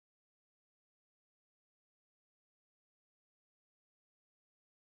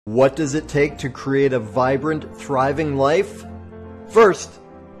What does it take to create a vibrant, thriving life? First,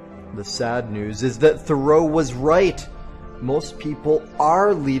 the sad news is that Thoreau was right. Most people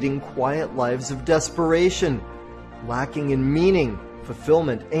are leading quiet lives of desperation, lacking in meaning,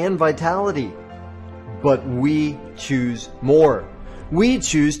 fulfillment, and vitality. But we choose more. We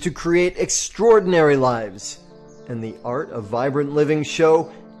choose to create extraordinary lives. And the Art of Vibrant Living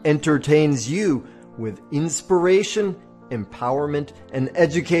show entertains you with inspiration, empowerment, and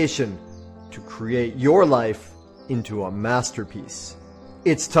education to create your life into a masterpiece.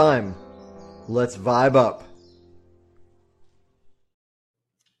 It's time. Let's vibe up.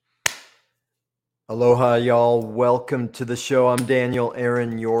 Aloha, y'all. Welcome to the show. I'm Daniel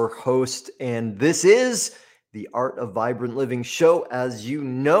Aaron, your host, and this is the Art of Vibrant Living show. As you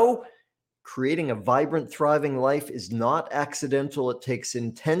know, creating a vibrant, thriving life is not accidental. It takes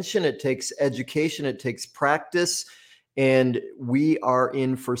intention, it takes education, it takes practice. And we are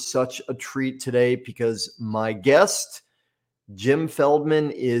in for such a treat today because my guest, Jim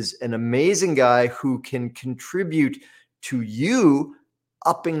Feldman, is an amazing guy who can contribute to you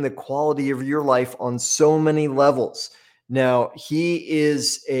upping the quality of your life on so many levels. Now, he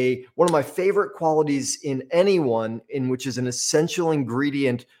is one of my favorite qualities in anyone, in which is an essential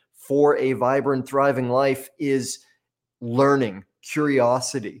ingredient for a vibrant, thriving life, is learning,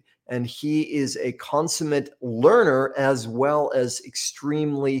 curiosity. And he is a consummate learner as well as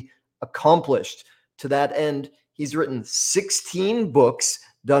extremely accomplished. To that end, he's written 16 books,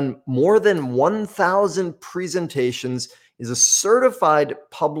 done more than 1,000 presentations, is a certified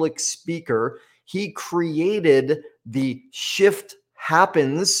public speaker. He created the Shift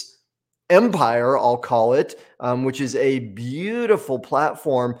Happens empire, I'll call it, which is a beautiful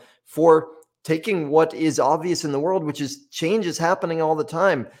platform for taking what is obvious in the world, which is change is happening all the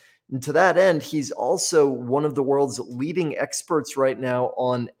time. And to that end, he's also one of the world's leading experts right now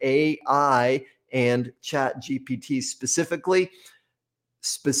on AI and ChatGPT specifically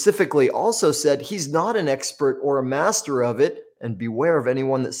also said he's not an expert or a master of it, and beware of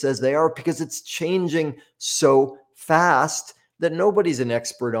anyone that says they are, because it's changing so fast that nobody's an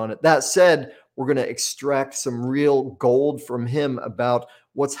expert on it. That said, we're going to extract some real gold from him about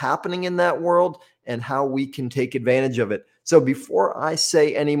what's happening in that world and how we can take advantage of it. So before I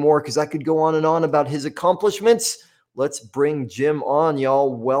say any more, because I could go on and on about his accomplishments, let's bring Jim on,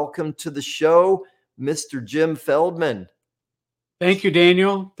 y'all. Welcome to the show, Mr. Jim Feldman. Thank you,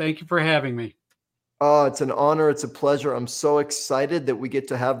 Daniel. Thank you for having me. Oh, it's an honor. It's a pleasure. I'm so excited that we get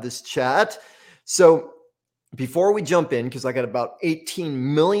to have this chat. So before we jump in, because I got about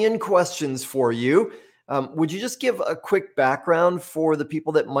 18 million questions for you, would you just give a quick background for the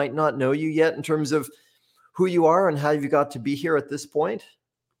people that might not know you yet in terms of who you are and how you got to be here at this point?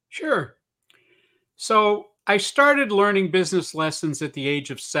 Sure. So I started learning business lessons at the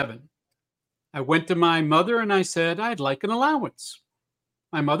age of 7. I went to my mother and I said, I'd like an allowance.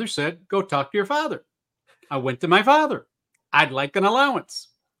 My mother said, go talk to your father. I went to my father. I'd like an allowance.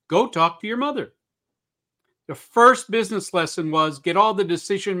 Go talk to your mother. The first business lesson was get all the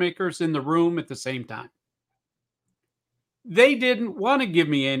decision makers in the room at the same time. They didn't want to give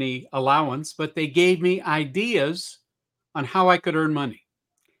me any allowance, but they gave me ideas on how I could earn money.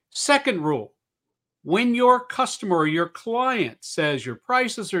 Second rule, when your customer or your client says your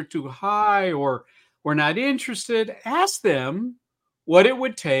prices are too high or we're not interested, ask them what it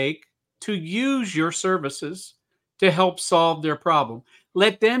would take to use your services to help solve their problem.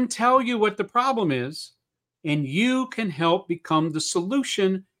 Let them tell you what the problem is, and you can help become the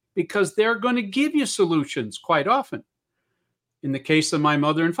solution because they're going to give you solutions quite often. In the case of my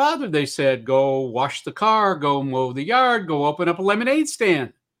mother and father, they said, go wash the car, go mow the yard, go open up a lemonade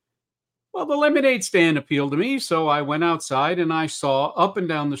stand. Well, the lemonade stand appealed to me, so I went outside and I saw up and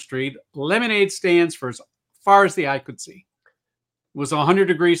down the street lemonade stands for as far as the eye could see. It was 100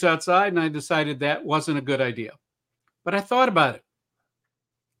 degrees outside, and I decided that wasn't a good idea. But I thought about it.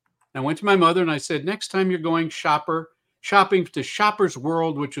 I went to my mother and I said, next time you're going shopping to Shopper's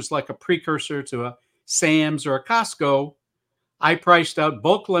World, which is like a precursor to a Sam's or a Costco, I priced out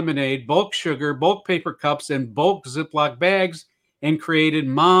bulk lemonade, bulk sugar, bulk paper cups, and bulk Ziploc bags and created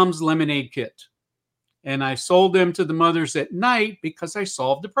Mom's Lemonade Kit. And I sold them to the mothers at night because I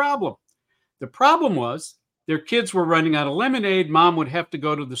solved the problem. The problem was their kids were running out of lemonade. Mom would have to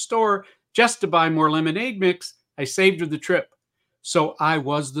go to the store just to buy more lemonade mix. I saved her the trip. So I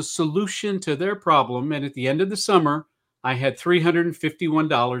was the solution to their problem. And at the end of the summer, I had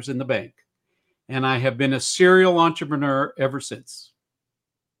 $351 in the bank. And I have been a serial entrepreneur ever since.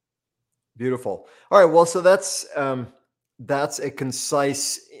 Beautiful. All right. Well, so that's a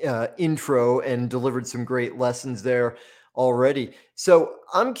concise intro and delivered some great lessons there already. So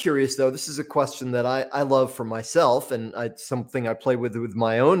I'm curious though. This is a question that I love for myself, and it's something I play with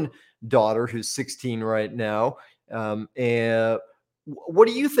my own daughter, who's 16 right now. And what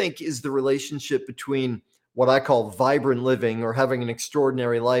do you think is the relationship between what I call vibrant living or having an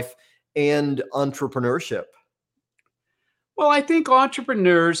extraordinary life and entrepreneurship? Well, I think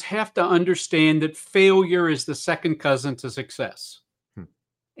entrepreneurs have to understand that failure is the second cousin to success. Hmm.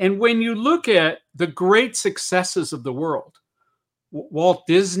 And when you look at the great successes of the world, Walt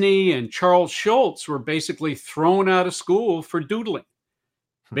Disney and Charles Schultz were basically thrown out of school for doodling.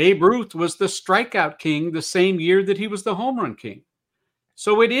 Babe Ruth was the strikeout king the same year that he was the home run king.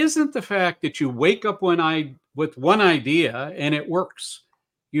 So it isn't the fact that you wake up with one idea and it works.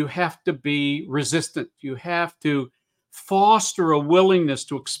 You have to be resistant. You have to foster a willingness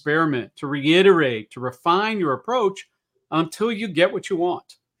to experiment, to reiterate, to refine your approach until you get what you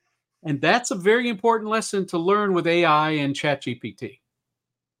want. And that's a very important lesson to learn with AI and ChatGPT.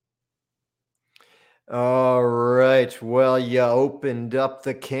 All right. Well, you opened up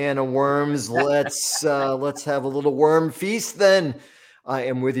the can of worms. Let's have a little worm feast then. I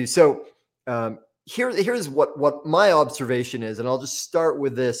am with you. So here's what my observation is, and I'll just start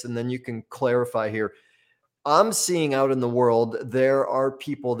with this, and then you can clarify here. I'm seeing out in the world, there are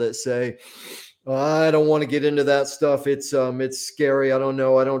people that say, I don't want to get into that stuff. It's scary. I don't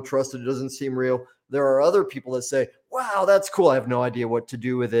know. I don't trust it. It doesn't seem real. There are other people that say, wow, that's cool. I have no idea what to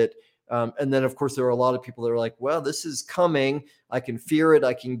do with it. And then, of course, there are a lot of people that are like, well, this is coming. I can fear it.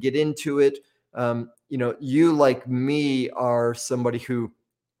 I can get into it. You, like me, are somebody who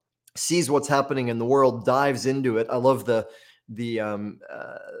sees what's happening in the world, dives into it. I love the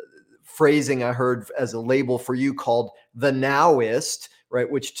phrasing I heard as a label for you called the nowist, right?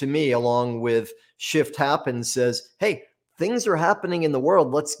 Which to me, along with shift happens, says, hey, things are happening in the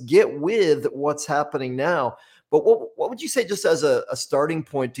world. Let's get with what's happening now. But what would you say, just as a starting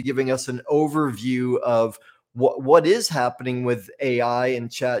point to giving us an overview of what is happening with AI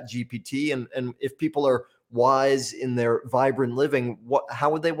and Chat GPT, and if people are wise in their vibrant living, how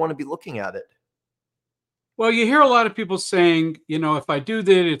would they want to be looking at it? Well, you hear a lot of people saying, if I do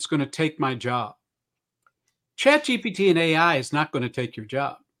that, it's going to take my job. ChatGPT and AI is not going to take your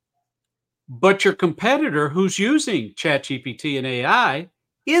job. But your competitor who's using ChatGPT and AI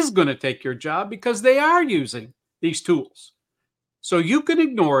is going to take your job because they are using these tools. So you can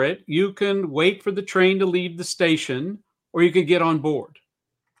ignore it. You can wait for the train to leave the station, or you can get on board.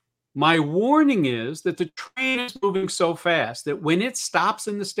 My warning is that the train is moving so fast that when it stops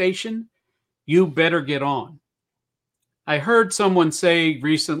in the station, you better get on. I heard someone say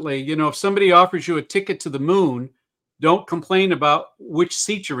recently, if somebody offers you a ticket to the moon, don't complain about which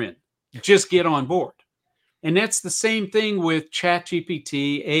seat you're in. Just get on board. And that's the same thing with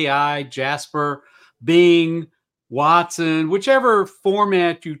ChatGPT, AI, Jasper, Bing, Watson, whichever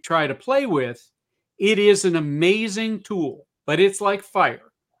format you try to play with. It is an amazing tool, but it's like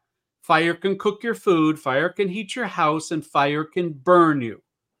fire. Fire can cook your food, fire can heat your house, and fire can burn you.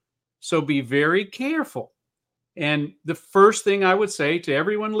 So be very careful. And the first thing I would say to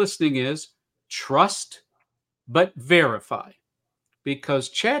everyone listening is trust, but verify, because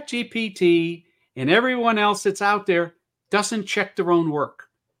ChatGPT and everyone else that's out there doesn't check their own work.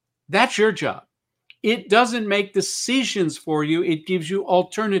 That's your job. It doesn't make decisions for you, it gives you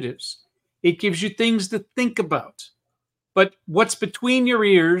alternatives, it gives you things to think about. But what's between your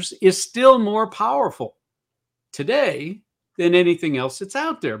ears is still more powerful today than anything else that's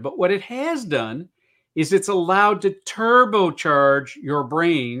out there. But what it has done is it's allowed to turbocharge your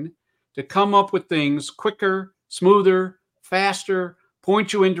brain to come up with things quicker, smoother, faster,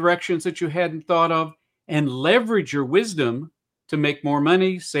 point you in directions that you hadn't thought of, and leverage your wisdom to make more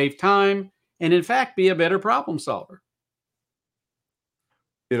money, save time, and in fact, be a better problem solver.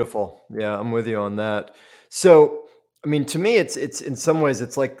 Beautiful. Yeah, I'm with you on that. So, I mean, to me, it's in some ways,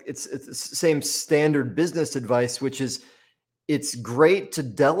 it's like it's the same standard business advice, which is it's great to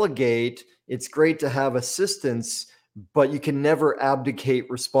delegate, it's great to have assistance, but you can never abdicate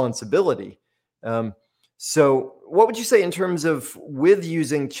responsibility. Um, so, what would you say in terms of with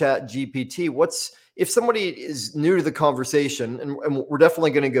using Chat GPT? What's if somebody is new to the conversation, and we're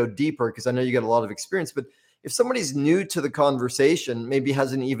definitely going to go deeper because I know you got a lot of experience, but if somebody's new to the conversation, maybe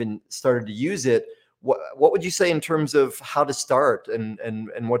hasn't even started to use it, what would you say in terms of how to start and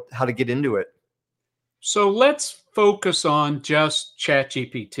what how to get into it? So let's focus on just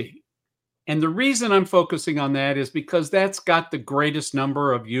ChatGPT. And the reason I'm focusing on that is because that's got the greatest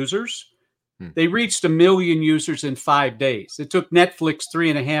number of users. Hmm. They reached 1 million users in 5 days. It took Netflix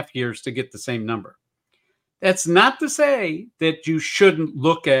 3.5 years to get the same number. That's not to say that you shouldn't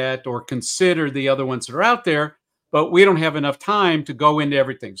look at or consider the other ones that are out there, but we don't have enough time to go into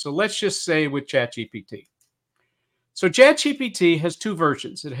everything. So let's just say with ChatGPT. So ChatGPT has two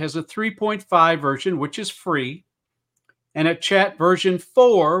versions. It has a 3.5 version, which is free, and a Chat version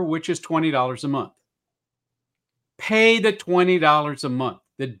 4, which is $20 a month. Pay the $20 a month.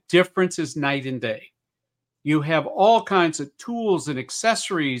 The difference is night and day. You have all kinds of tools and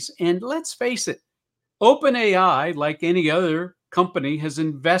accessories. And let's face it, OpenAI, like any other company, has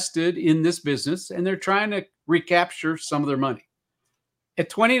invested in this business and they're trying to recapture some of their money. At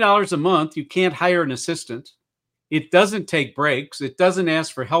 $20 a month, you can't hire an assistant. It doesn't take breaks. It doesn't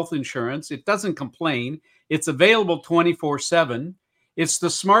ask for health insurance. It doesn't complain. It's available 24/7. It's the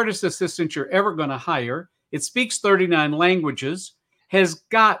smartest assistant you're ever going to hire. It speaks 39 languages, has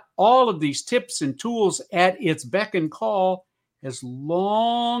got all of these tips and tools at its beck and call as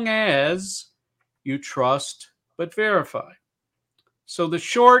long as you trust but verify. So the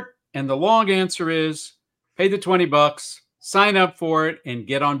short and the long answer is pay the 20 bucks, sign up for it, and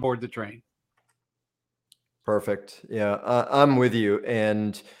get on board the train. Perfect. Yeah, I'm with you.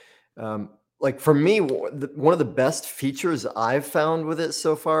 And like for me, one of the best features I've found with it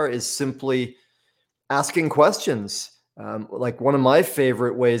so far is simply asking questions. Like one of my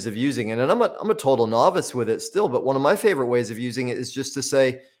favorite ways of using it, and I'm a total novice with it still, but one of my favorite ways of using it is just to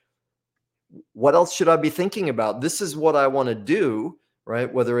say, what else should I be thinking about? This is what I want to do,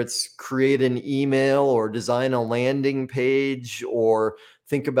 right? Whether it's create an email or design a landing page or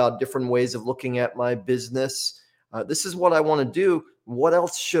think about different ways of looking at my business. This is what I want to do. What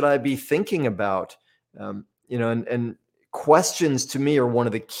else should I be thinking about? And questions to me are one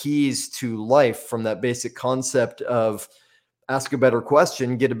of the keys to life, from that basic concept of ask a better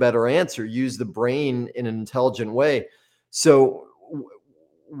question, get a better answer, use the brain in an intelligent way. So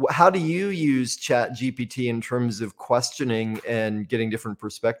how do you use Chat GPT in terms of questioning and getting different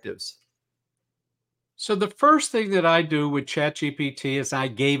perspectives? So the first thing that I do with ChatGPT is I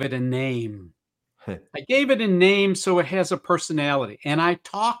gave it a name. I gave it a name so it has a personality, and I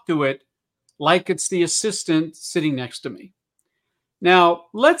talk to it like it's the assistant sitting next to me. Now,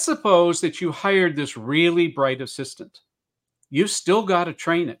 let's suppose that you hired this really bright assistant. You've still got to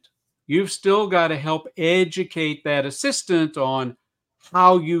train it. You've still got to help educate that assistant on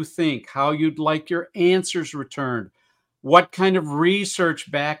how you think, how you'd like your answers returned, what kind of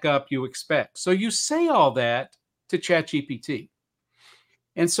research backup you expect. So you say all that to ChatGPT.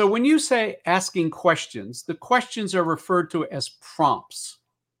 And so when you say asking questions, the questions are referred to as prompts.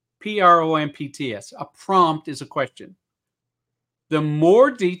 PROMPTS. A prompt is a question. The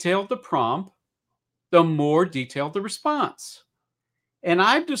more detailed the prompt, the more detailed the response. And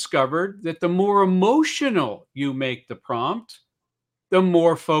I've discovered that the more emotional you make the prompt, the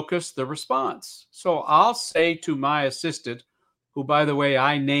more focused the response. So I'll say to my assistant, who, by the way,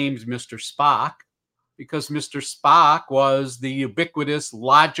 I named Mr. Spock, because Mr. Spock was the ubiquitous,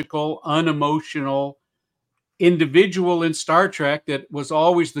 logical, unemotional individual in Star Trek that was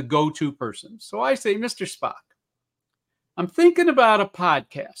always the go to person. So I say, Mr. Spock, I'm thinking about a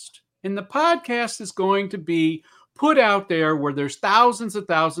podcast, and the podcast is going to be put out there where there's thousands and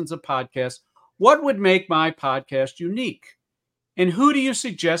thousands of podcasts. What would make my podcast unique? And who do you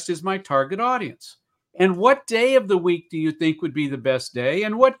suggest is my target audience? And what day of the week do you think would be the best day?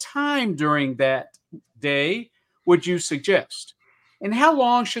 And what time during that day would you suggest? And how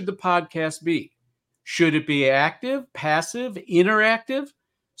long should the podcast be? Should it be active, passive, interactive?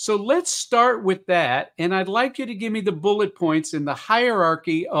 So let's start with that. And I'd like you to give me the bullet points in the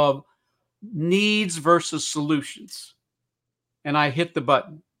hierarchy of needs versus solutions. And I hit the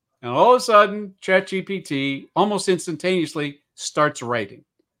button. And all of a sudden, ChatGPT almost instantaneously starts writing.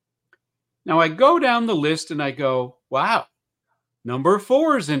 Now I go down the list and I go, wow, number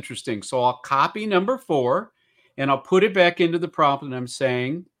 4 is interesting. So I'll copy number 4 and I'll put it back into the prompt. And I'm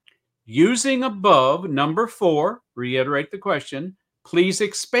saying, using above number 4, reiterate the question, please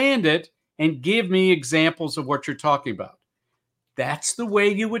expand it and give me examples of what you're talking about. That's the way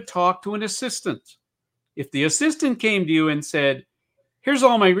you would talk to an assistant. If the assistant came to you and said, here's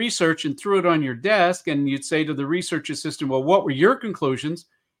all my research, and threw it on your desk, and you'd say to the research assistant, well, what were your conclusions?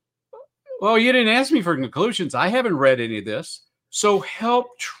 Well, you didn't ask me for conclusions. I haven't read any of this. So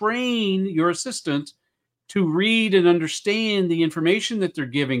help train your assistant to read and understand the information that they're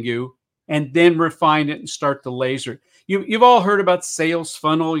giving you, and then refine it and start the laser. You've all heard about sales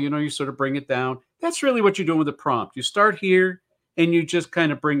funnel. You sort of bring it down. That's really what you're doing with the prompt. You start here and you just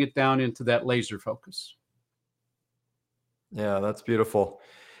kind of bring it down into that laser focus. Yeah, that's beautiful.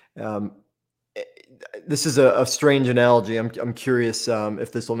 Um, eh, this is a strange analogy. I'm curious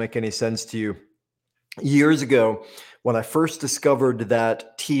if this will make any sense to you. Years ago, when I first discovered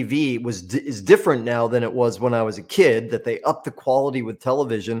that TV is different now than it was when I was a kid, that they upped the quality with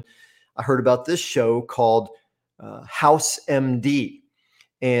television, I heard about this show called House MD.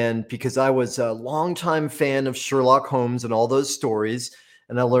 And because I was a longtime fan of Sherlock Holmes and all those stories,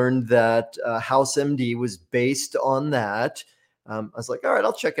 and I learned that House MD was based on that, I was like, all right,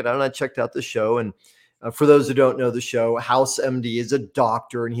 I'll check it out. And I checked out the show. And for those who don't know the show, House MD is a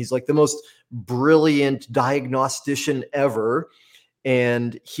doctor, and he's like the most brilliant diagnostician ever.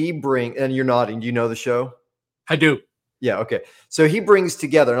 And and you're nodding. Do you know the show? I do. Yeah. Okay. So he brings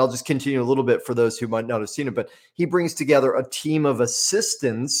together, and I'll just continue a little bit for those who might not have seen it, but he brings together a team of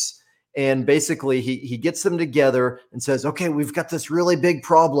assistants, and basically he gets them together and says, okay, we've got this really big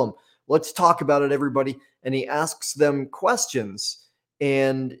problem. Let's talk about it, everybody. And he asks them questions.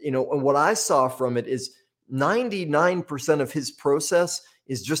 And, and what I saw from it is 99% of his process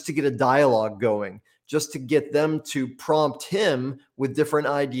is just to get a dialogue going, just to get them to prompt him with different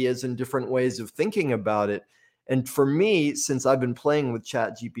ideas and different ways of thinking about it. And for me, since I've been playing with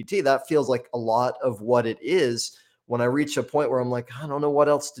ChatGPT, that feels like a lot of what it is. When I reach a point where I'm like, I don't know what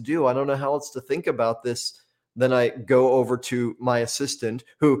else to do, I don't know how else to think about this, then I go over to my assistant,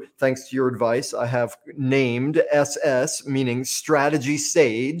 who, thanks to your advice, I have named SS, meaning Strategy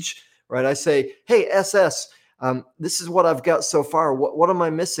Sage, right? I say, hey, SS, this is what I've got so far. What am I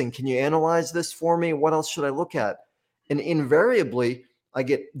missing? Can you analyze this for me? What else should I look at? And invariably, I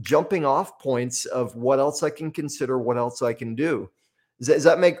get jumping off points of what else I can consider, what else I can do. Does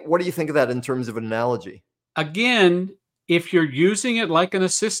that make, what do you think of that in terms of an analogy? Again, if you're using it like an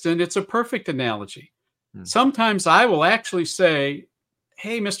assistant, it's a perfect analogy. Hmm. Sometimes I will actually say,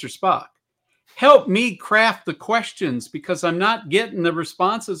 hey, Mr. Spock, help me craft the questions because I'm not getting the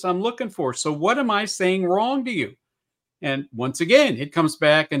responses I'm looking for. So what am I saying wrong to you? And once again, it comes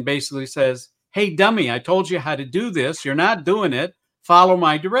back and basically says, hey, dummy, I told you how to do this. You're not doing it. Follow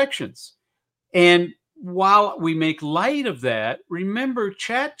my directions. And while we make light of that, remember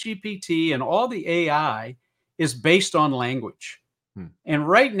ChatGPT and all the AI is based on language. And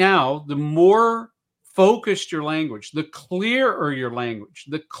right now, the more focused your language, the clearer your language,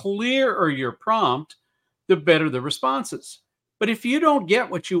 the clearer your prompt, the better the responses. But if you don't get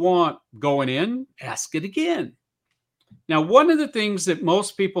what you want going in, ask it again. Now, one of the things that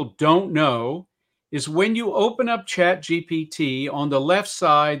most people don't know is when you open up ChatGPT, on the left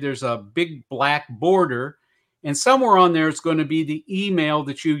side, there's a big black border, and somewhere on there is going to be the email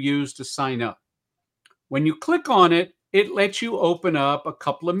that you use to sign up. When you click on it, it lets you open up a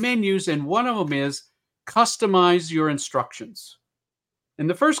couple of menus, and one of them is customize your instructions. And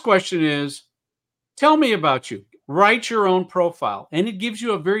the first question is, tell me about you. Write your own profile. And it gives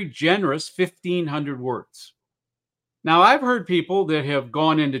you a very generous 1,500 words. Now, I've heard people that have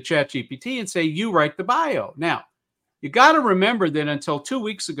gone into ChatGPT and say, you write the bio. Now, you got to remember that until 2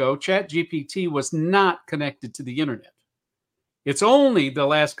 weeks ago, ChatGPT was not connected to the internet. It's only the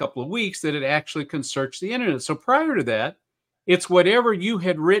last couple of weeks that it actually can search the internet. So prior to that, it's whatever you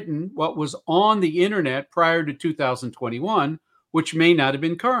had written, what was on the internet prior to 2021, which may not have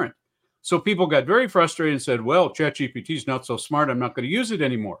been current. So people got very frustrated and said, well, ChatGPT is not so smart. I'm not going to use it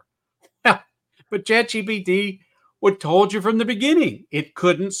anymore. But ChatGPT what told you from the beginning it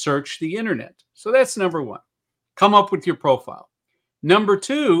couldn't search the internet. So that's number one. Come up with your profile. Number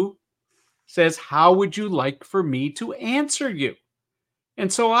two says, how would you like for me to answer you?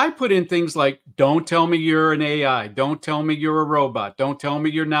 And so I put in things like, don't tell me you're an AI. Don't tell me you're a robot. Don't tell me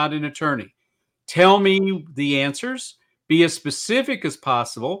you're not an attorney. Tell me the answers. Be as specific as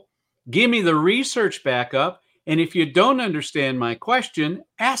possible. Give me the research backup. And if you don't understand my question,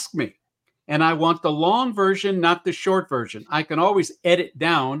 ask me. And I want the long version, not the short version. I can always edit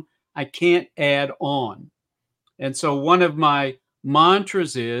down. I can't add on. And so one of my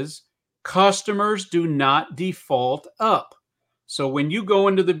mantras is customers do not default up. So when you go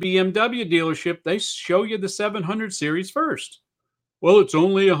into the BMW dealership, they show you the 700 series first. Well, it's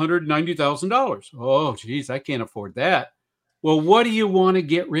only $190,000. Oh, geez, I can't afford that. Well, what do you want to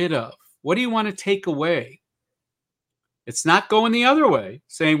get rid of? What do you want to take away? It's not going the other way,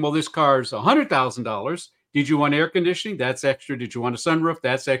 saying, well, this car's $100,000. Did you want air conditioning? That's extra. Did you want a sunroof?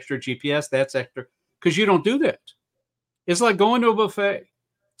 That's extra. GPS? That's extra. Because you don't do that. It's like going to a buffet.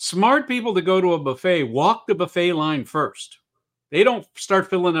 Smart people that go to a buffet walk the buffet line first. They don't start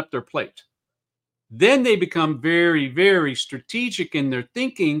filling up their plate. Then they become very, very strategic in their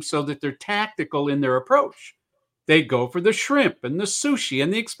thinking so that they're tactical in their approach. They go for the shrimp and the sushi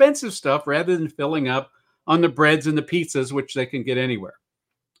and the expensive stuff rather than filling up on the breads and the pizzas, which they can get anywhere.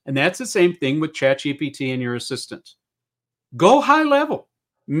 And that's the same thing with ChatGPT and your assistant. Go high level.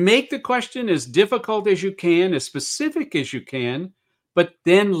 Make the question as difficult as you can, as specific as you can, but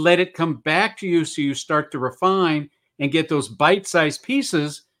then let it come back to you so you start to refine and get those bite-sized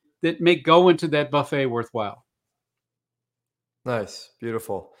pieces that make going to that buffet worthwhile. Nice,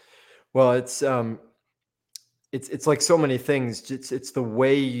 beautiful. Well, it's like so many things. It's the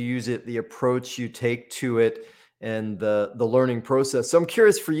way you use it, the approach you take to it, and the learning process. So I'm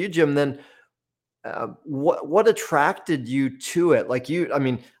curious for you, Jim. Then, what attracted you to it? Like I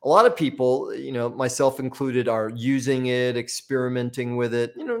mean, a lot of people, myself included, are using it, experimenting with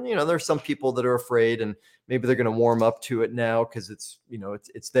it. There's some people that are afraid, and maybe they're going to warm up to it now because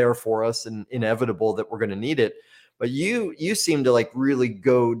it's there for us and inevitable that we're going to need it. But you seem to like really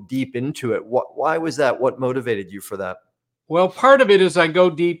go deep into it. Why was that? What motivated you for that? Well, part of it is I go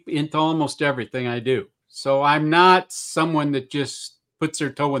deep into almost everything I do. So I'm not someone that just puts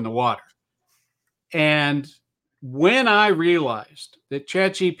their toe in the water. And when I realized that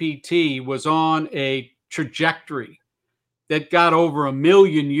ChatGPT was on a trajectory that got over 1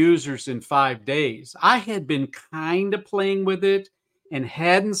 million users in 5 days, I had been kind of playing with it and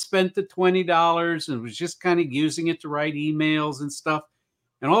hadn't spent the $20 and was just kind of using it to write emails and stuff.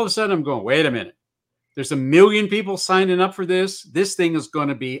 And all of a sudden, I'm going, wait a minute. There's 1 million people signing up for this. This thing is going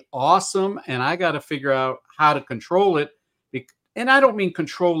to be awesome. And I got to figure out how to control it. And I don't mean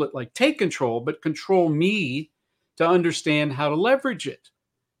control it like take control, but control me to understand how to leverage it.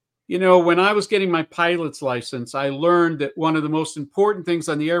 When I was getting my pilot's license, I learned that one of the most important things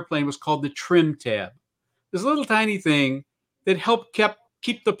on the airplane was called the trim tab. This little tiny thing that helped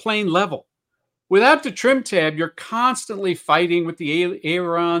keep the plane level. Without the trim tab, you're constantly fighting with the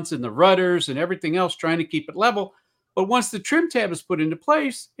ailerons and the rudders and everything else trying to keep it level. But once the trim tab is put into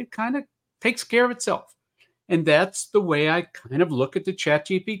place, it kind of takes care of itself. And that's the way I kind of look at the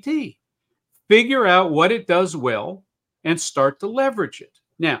ChatGPT. Figure out what it does well and start to leverage it.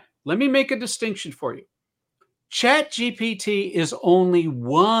 Now, let me make a distinction for you. ChatGPT is only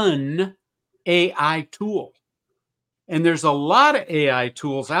one AI tool. And there's a lot of AI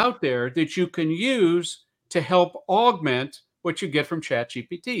tools out there that you can use to help augment what you get from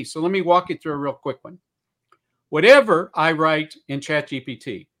ChatGPT. So let me walk you through a real quick one. Whatever I write in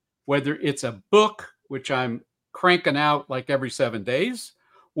ChatGPT, whether it's a book, which I'm cranking out like every 7 days,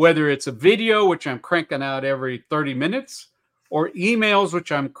 whether it's a video, which I'm cranking out every 30 minutes, or emails,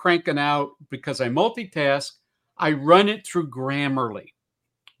 which I'm cranking out because I multitask, I run it through Grammarly.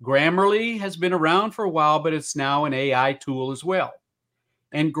 Grammarly has been around for a while, but it's now an AI tool as well.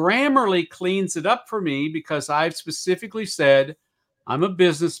 And Grammarly cleans it up for me because I've specifically said, I'm a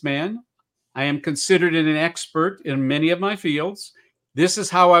businessman. I am considered an expert in many of my fields. This is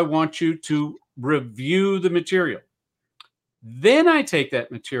how I want you to review the material. Then I take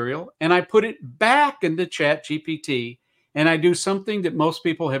that material and I put it back into ChatGPT and I do something that most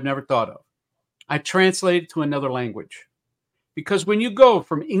people have never thought of. I translate it to another language. Because when you go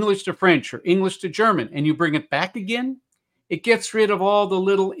from English to French or English to German and you bring it back again, it gets rid of all the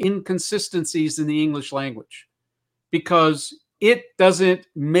little inconsistencies in the English language because it doesn't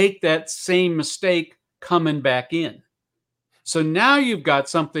make that same mistake coming back in. So now you've got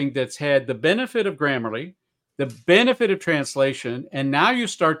something that's had the benefit of Grammarly, the benefit of translation, and now you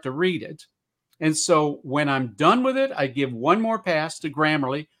start to read it. And so when I'm done with it, I give one more pass to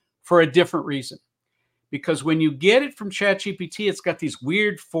Grammarly for a different reason. Because when you get it from ChatGPT, it's got these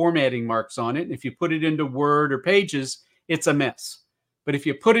weird formatting marks on it. And if you put it into Word or Pages, it's a mess. But if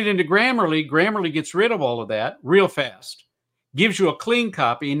you put it into Grammarly, Grammarly gets rid of all of that real fast, gives you a clean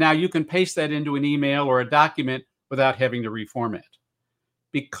copy, and now you can paste that into an email or a document without having to reformat.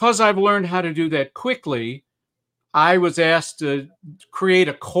 Because I've learned how to do that quickly, I was asked to create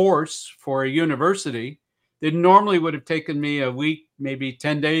a course for a university that normally would have taken me a week, maybe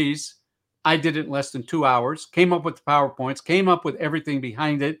 10 days. I did it in less than 2 hours, came up with the PowerPoints, came up with everything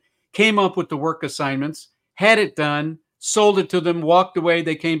behind it, came up with the work assignments, had it done, sold it to them, walked away.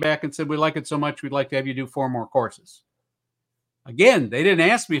 They came back and said, we like it so much, we'd like to have you do 4 more courses. Again, they didn't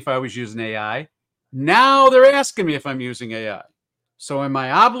ask me if I was using AI. Now they're asking me if I'm using AI. So am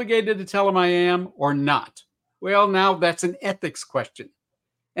I obligated to tell them I am or not? Well, now that's an ethics question.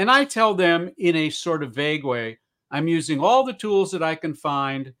 And I tell them in a sort of vague way, I'm using all the tools that I can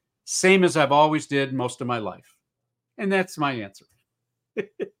find, same as I've always did most of my life. And that's my answer.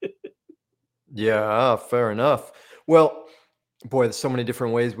 Yeah, fair enough. Well, boy, there's so many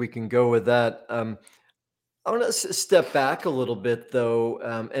different ways we can go with that. I want to step back a little bit,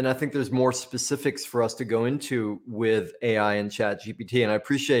 though, and I think there's more specifics for us to go into with AI and Chat GPT. And I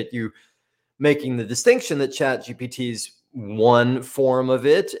appreciate you making the distinction that Chat GPT is one form of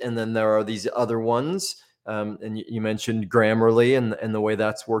it, and then there are these other ones And you mentioned Grammarly and the way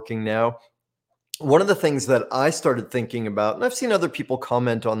that's working now. One of the things that I started thinking about, and I've seen other people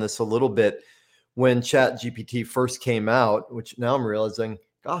comment on this a little bit when ChatGPT first came out, which now I'm realizing,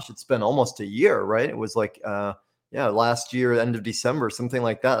 gosh, it's been almost a year, right? It was like, yeah, last year, end of December, something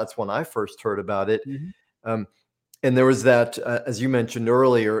like that. That's when I first heard about it. Mhm. Um, and there was that, as you mentioned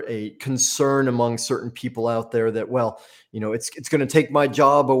earlier, a concern among certain people out there that, well, it's going to take my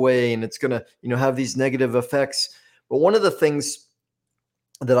job away, and it's going to, have these negative effects. But one of the things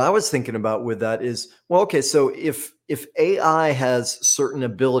that I was thinking about with that is, well, okay, so if AI has certain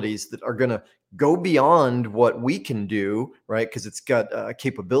abilities that are going to go beyond what we can do, right? Because it's got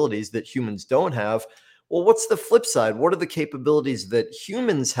capabilities that humans don't have. Well, what's the flip side? What are the capabilities that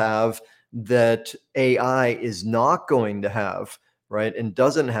humans have that AI is not going to have, right? And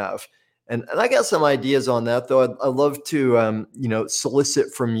doesn't have. And I got some ideas on that, though. I'd love to,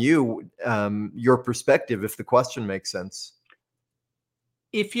 solicit from you your perspective if the question makes sense.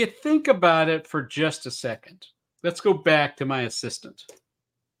 If you think about it for just a second, let's go back to my assistant.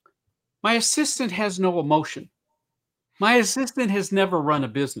 My assistant has no emotion. My assistant has never run a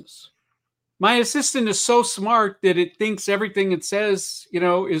business. My assistant is so smart that it thinks everything it says,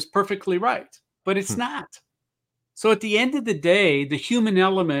 is perfectly right, but it's Hmm. not. So at the end of the day, the human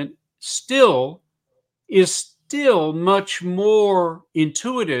element still is still much more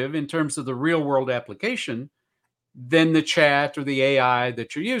intuitive in terms of the real world application than the chat or the AI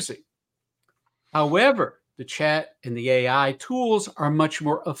that you're using. However, the chat and the AI tools are much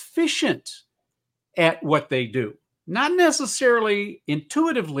more efficient at what they do, not necessarily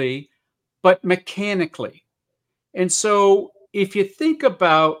intuitively, but mechanically. And so if you think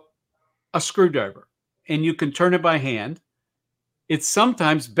about a screwdriver and you can turn it by hand, it's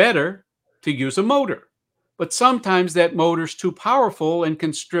sometimes better to use a motor, but sometimes that motor's too powerful and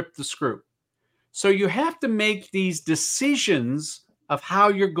can strip the screw. So you have to make these decisions of how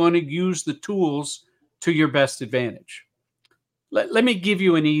you're going to use the tools to your best advantage. Let me give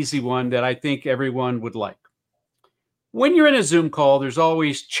you an easy one that I think everyone would like. When you're in a Zoom call, there's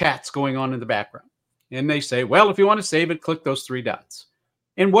always chats going on in the background. And they say, well, if you want to save it, click those three dots.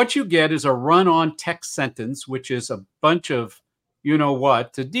 And what you get is a run on text sentence, which is a bunch of you know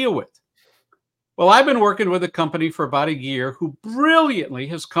what to deal with. Well, I've been working with a company for about a year who brilliantly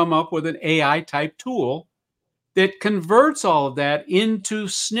has come up with an AI type tool that converts all of that into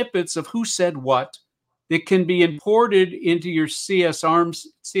snippets of who said what that can be imported into your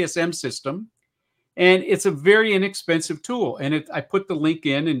CSM system. And it's a very inexpensive tool. And I put the link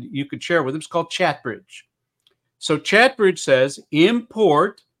in and you could share with them. It's called ChatBridge. So ChatBridge says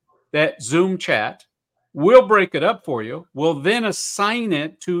import that Zoom chat. We'll break it up for you. We'll then assign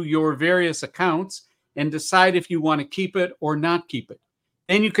it to your various accounts and decide if you want to keep it or not keep it.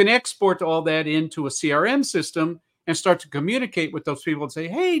 Then you can export all that into a CRM system and start to communicate with those people and say,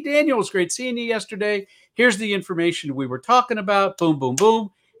 hey, Daniel, it was great seeing you yesterday. Here's the information we were talking about. Boom, boom, boom.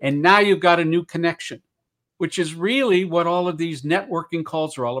 And now you've got a new connection, which is really what all of these networking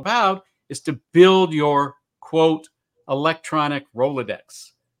calls are all about, is to build your quote electronic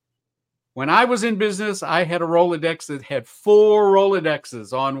Rolodex. When I was in business, I had a Rolodex that had 4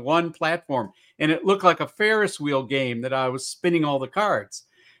 Rolodexes on one platform, and it looked like a Ferris wheel game that I was spinning all the cards.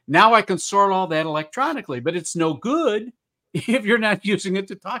 Now I can sort all that electronically, but it's no good if you're not using it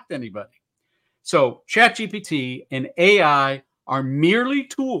to talk to anybody. So ChatGPT and AI are merely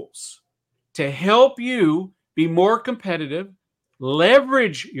tools to help you be more competitive,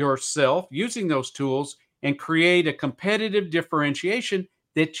 leverage yourself using those tools, and create a competitive differentiation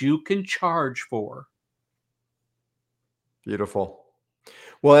that you can charge for. Beautiful.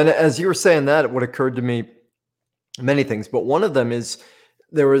 Well, and as you were saying that, what occurred to me, many things, but one of them is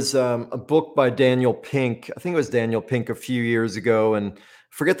there was a book by Daniel Pink. I think it was Daniel Pink a few years ago, and I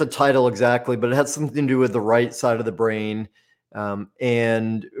forget the title exactly, but it had something to do with the right side of the brain.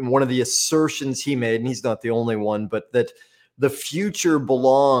 And one of the assertions he made, and he's not the only one, but that the future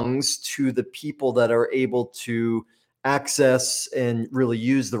belongs to the people that are able to access and really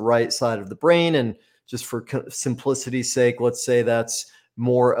use the right side of the brain. And just for simplicity's sake, let's say that's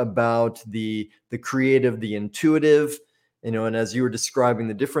more about the creative, the intuitive, and as you were describing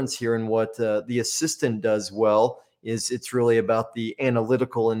the difference here in what the assistant does well is it's really about the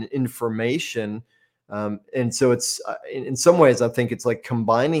analytical and information. And so it's in some ways, I think it's like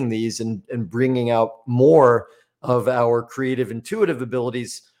combining these and bringing out more of our creative, intuitive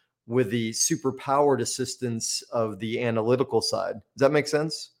abilities with the super powered assistance of the analytical side. Does that make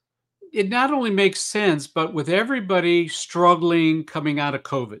sense? It not only makes sense, but with everybody struggling coming out of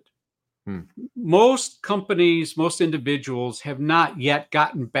COVID, Hmm. most companies, most individuals have not yet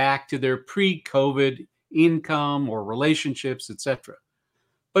gotten back to their pre COVID income or relationships, etc.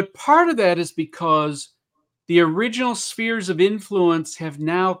 But part of that is because the original spheres of influence have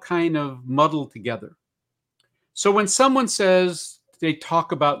now kind of muddled together. So when someone says they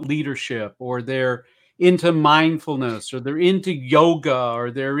talk about leadership, or they're into mindfulness, or they're into yoga,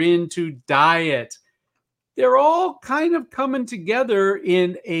 or they're into diet, they're all kind of coming together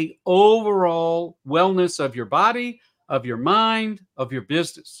in a overall wellness of your body, of your mind, of your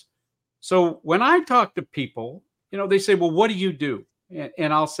business. So when I talk to people, they say, well, what do you do?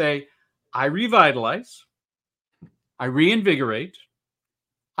 And I'll say, I revitalize, I reinvigorate,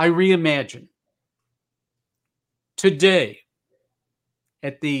 I reimagine. Today,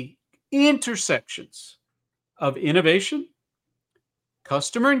 at the intersections of innovation,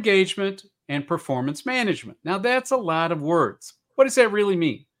 customer engagement, and performance management. Now, that's a lot of words. What does that really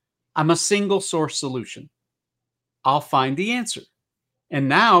mean? I'm a single source solution. I'll find the answer. And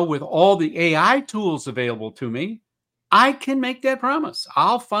now, with all the AI tools available to me, I can make that promise.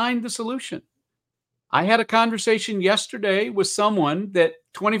 I'll find the solution. I had a conversation yesterday with someone that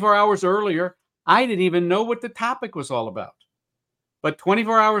 24 hours earlier, I didn't even know what the topic was all about. But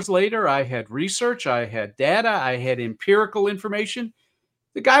 24 hours later, I had research, I had data, I had empirical information.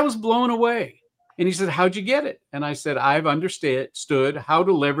 The guy was blown away. And he said, how'd you get it? And I said, I've understood how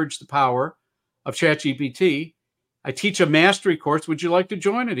to leverage the power of ChatGPT. I teach a mastery course. Would you like to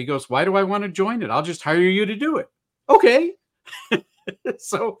join it? He goes, why do I want to join it? I'll just hire you to do it. Okay.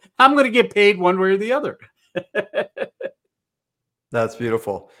 So I'm going to get paid one way or the other. That's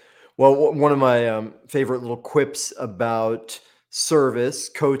beautiful. Well, one of my favorite little quips about service,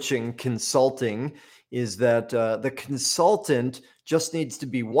 coaching, consulting is that the consultant just needs to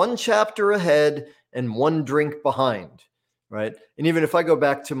be one chapter ahead and one drink behind, right? And even if I go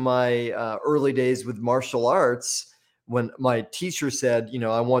back to my early days with martial arts, when my teacher said,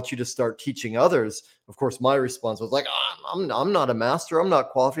 I want you to start teaching others, of course, my response was like, I'm not a master. I'm not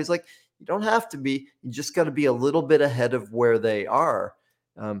qualified. He's like, you don't have to be. You just got to be a little bit ahead of where they are.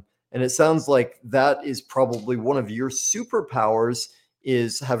 And it sounds like that is probably one of your superpowers,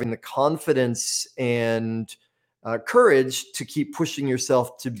 is having the confidence and courage to keep pushing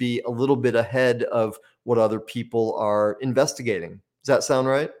yourself to be a little bit ahead of what other people are investigating. Does that sound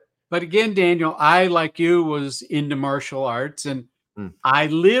right? But again, Daniel, I, like you, was into martial arts, and Mm. I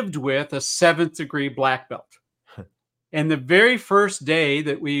lived with a 7th degree black belt. And the very first day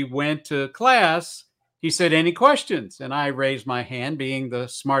that we went to class, he said, any questions? And I raised my hand, being the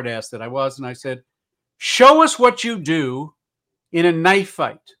smartass that I was. And I said, show us what you do in a knife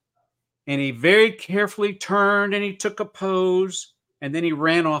fight. And he very carefully turned and he took a pose, and then he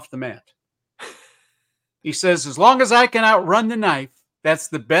ran off the mat. He says, as long as I can outrun the knife, that's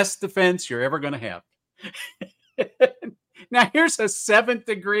the best defense you're ever going to have. Now, here's a 7th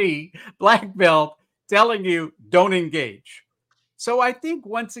degree black belt telling you don't engage. So I think,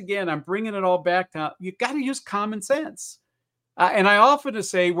 once again, I'm bringing it all back to, you got to use common sense. And I often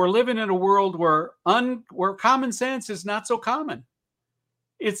say we're living in a world where common sense is not so common.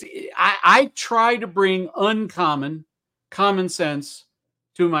 I try to bring uncommon common sense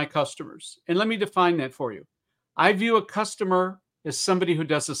to my customers. And let me define that for you. I view a customer as somebody who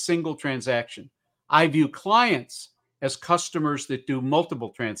does a single transaction. I view clients as customers that do multiple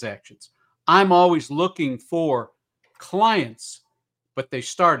transactions. I'm always looking for clients, but they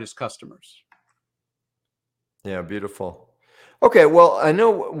start as customers. Yeah, beautiful. Okay, well, I know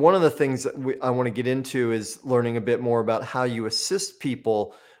one of the things that I want to get into is learning a bit more about how you assist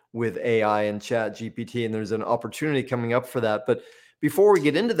people with AI and Chat GPT, and there's an opportunity coming up for that. But before we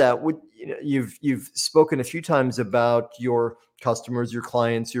get into that, you've spoken a few times about your customers, your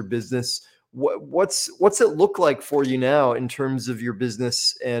clients, your business. What's it look like for you now in terms of your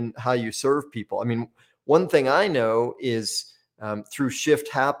business and how you serve people? I mean, one thing I know is through Shift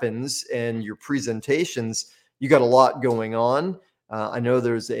Happens and your presentations, you got a lot going on. I know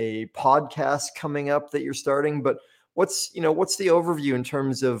there's a podcast coming up that you're starting, but what's the overview in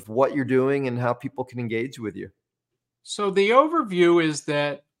terms of what you're doing and how people can engage with you? So the overview is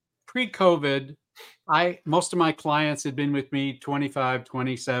that pre-COVID, most of my clients had been with me 25,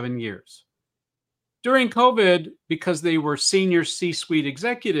 27 years. During COVID, because they were senior C-suite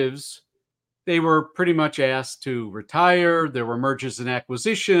executives, they were pretty much asked to retire. There were mergers and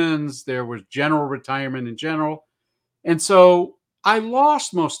acquisitions. There was general retirement in general. And so I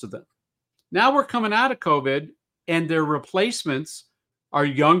lost most of them. Now we're coming out of COVID, and their replacements are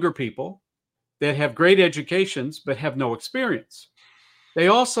younger people that have great educations but have no experience. They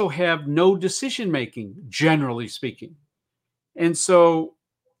also have no decision making, generally speaking. And so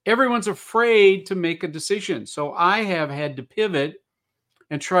everyone's afraid to make a decision. So I have had to pivot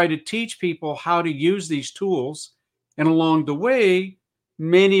and try to teach people how to use these tools. And along the way,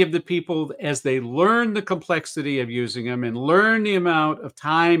 many of the people, as they learn the complexity of using them and learn the amount of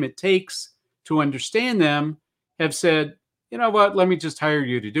time it takes to understand them, have said, you know what, let me just hire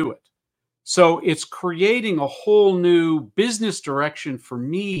you to do it. So it's creating a whole new business direction for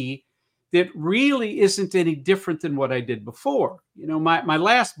me that really isn't any different than what I did before. My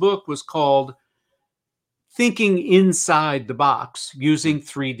last book was called Thinking Inside the Box Hmm. Using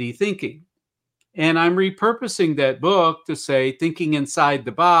 3D Thinking. And I'm repurposing that book to say Thinking Inside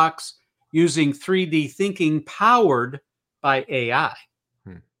the Box Using 3D Thinking Powered by AI.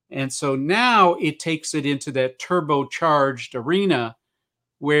 Hmm. And so now it takes it into that turbocharged arena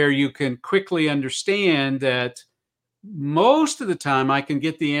where you can quickly understand that most of the time I can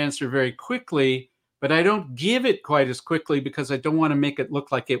get the answer very quickly, but I don't give it quite as quickly because I don't want to make it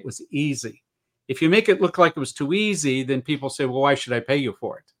look like it was easy. If you make it look like it was too easy, then people say, well, why should I pay you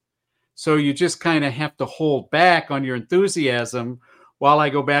for it? So you just kind of have to hold back on your enthusiasm while I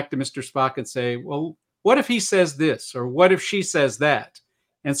go back to Mr. Spock and say, well, what if he says this? Or what if she says that?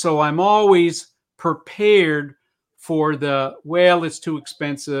 And so I'm always prepared for the, well, it's too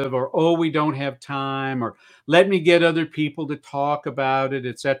expensive, or, oh, we don't have time, or let me get other people to talk about it,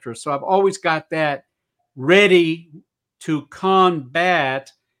 etc. So I've always got that ready to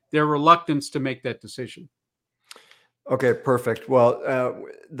combat their reluctance to make that decision. Okay, perfect. Well,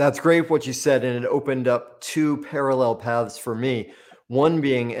 that's great what you said, and it opened up two parallel paths for me. One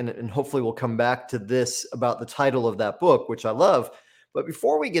being, and hopefully we'll come back to this about the title of that book, which I love. But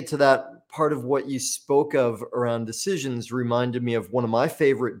before we get to that, part of what you spoke of around decisions reminded me of one of my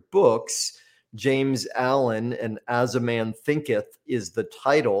favorite books, James Allen, and As a Man Thinketh is the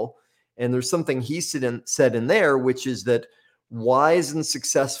title. And there's something he said in there, which is that wise and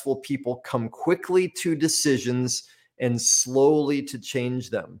successful people come quickly to decisions and slowly to change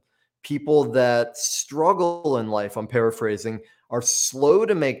them. People that struggle in life, I'm paraphrasing, are slow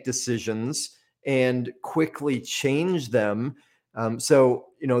to make decisions and quickly change them. So,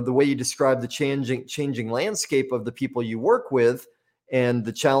 the way you describe the changing landscape of the people you work with and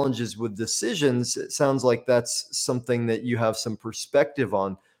the challenges with decisions, it sounds like that's something that you have some perspective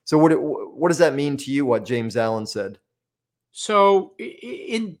on. So, what does that mean to you? What James Allen said? So,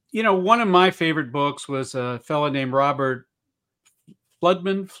 one of my favorite books was a fellow named Robert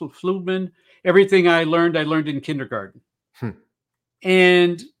Fludman. Everything I learned in kindergarten. Hmm.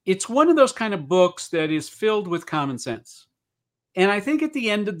 And it's one of those kind of books that is filled with common sense. And I think at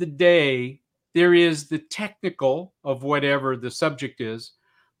the end of the day, there is the technical of whatever the subject is,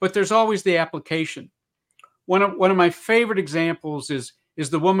 but there's always the application. One of my favorite examples is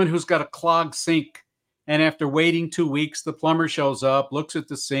the woman who's got a clogged sink, and after waiting 2 weeks, the plumber shows up, looks at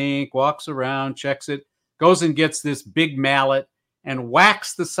the sink, walks around, checks it, goes and gets this big mallet and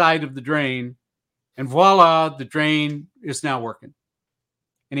whacks the side of the drain, and voila, the drain is now working.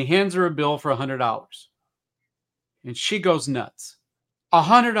 And he hands her a bill for $100, and she goes nuts.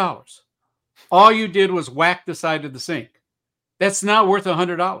 $100. All you did was whack the side of the sink. That's not worth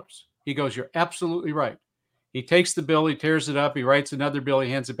 $100. He goes, you're absolutely right. He takes the bill, he tears it up, he writes another bill,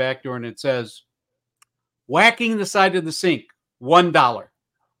 he hands it back to her, and it says, whacking the side of the sink, $1.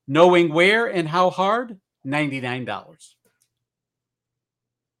 Knowing where and how hard, $99.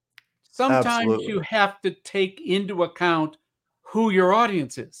 Sometimes you Absolutely. have to take into account who your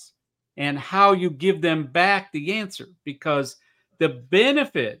audience is and how you give them back the answer, because the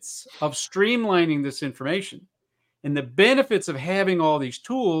benefits of streamlining this information and the benefits of having all these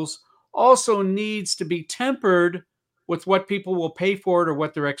tools also needs to be tempered with what people will pay for it or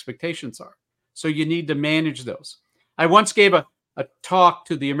what their expectations are. So you need to manage those. I once gave a talk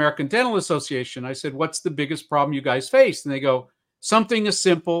to the American Dental Association. I said, what's the biggest problem you guys face? And they go, something as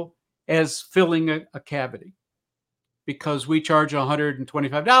simple as filling a cavity, because we charge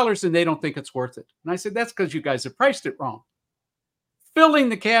 $125 and they don't think it's worth it. And I said, that's because you guys have priced it wrong. Filling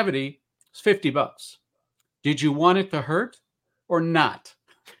the cavity is $50. Did you want it to hurt or not?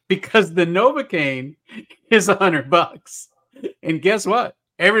 Because the Novocaine is $100. And guess what?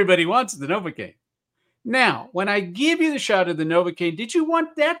 Everybody wants the Novocaine. Now, when I give you the shot of the Novocaine, did you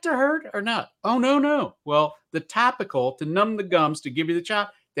want that to hurt or not? Oh, no, no. Well, the topical to numb the gums to give you the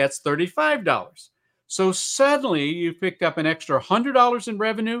shot, that's $35. So suddenly you picked up an extra $100 in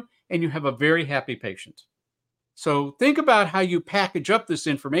revenue and you have a very happy patient. So think about how you package up this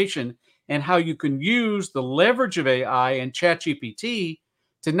information and how you can use the leverage of AI and ChatGPT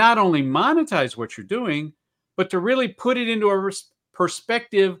to not only monetize what you're doing, but to really put it into a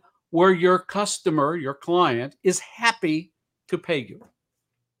perspective where your customer, your client, is happy to pay you.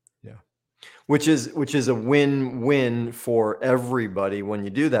 Yeah. which is a win-win for everybody when you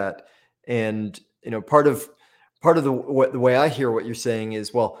do that. And part of the way I hear what you're saying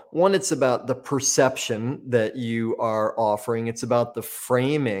is, well, one, it's about the perception that you are offering. It's about the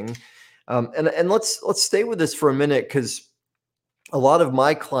framing. And let's stay with this for a minute, because a lot of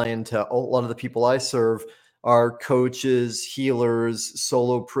my clientele, a lot of the people I serve, are coaches, healers,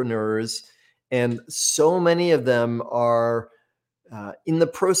 solopreneurs, and so many of them are in the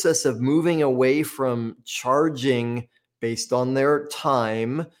process of moving away from charging based on their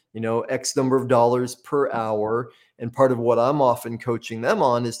time, X number of dollars per hour. And part of what I'm often coaching them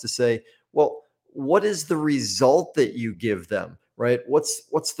on is to say, well, what is the result that you give them, right?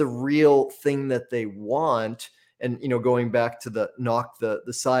 What's the real thing that they want? And, going back to the knock the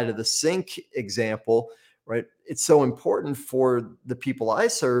side of the sink example, right? It's so important for the people I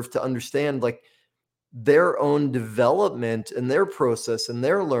serve to understand, like, their own development and their process and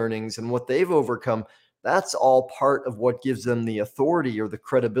their learnings and what they've overcome. That's all part of what gives them the authority or the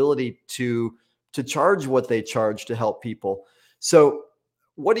credibility to charge what they charge to help people. So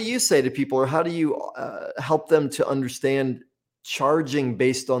what do you say to people, or how do you help them to understand charging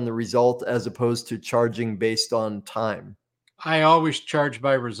based on the result as opposed to charging based on time? I always charge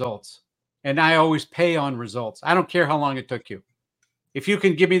by results, and I always pay on results. I don't care how long it took you. If you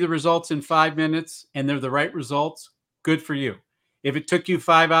can give me the results in 5 minutes and they're the right results, good for you. If it took you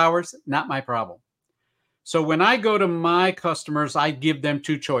 5 hours, not my problem. So when I go to my customers, I give them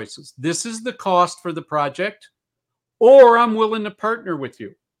two choices. This is the cost for the project, or I'm willing to partner with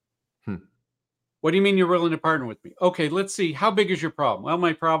you. Hmm. What do you mean you're willing to partner with me? Okay, let's see. How big is your problem? Well,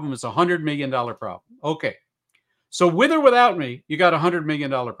 my problem is $100 million problem. Okay. So with or without me, you got a $100 million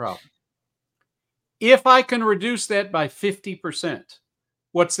problem. If I can reduce that by 50%,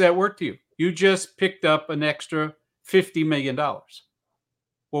 what's that worth to you? You just picked up an extra $50 million. Well,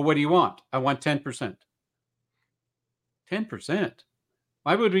 what do you want? I want 10%. 10%?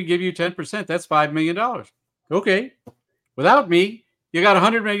 Why would we give you 10%? That's $5 million. Okay. Without me, you got a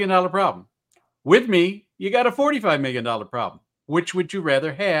 $100 million problem. With me, you got a $45 million problem. Which would you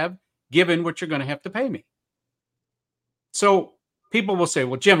rather have, given what you're going to have to pay me? So people will say,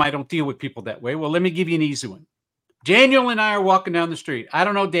 well, Jim, I don't deal with people that way. Well, let me give you an easy one. Daniel and I are walking down the street. I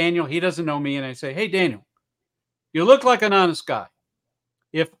don't know Daniel. He doesn't know me. And I say, hey, Daniel, you look like an honest guy.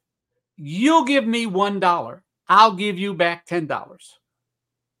 If you'll give me $1, I'll give you back $10.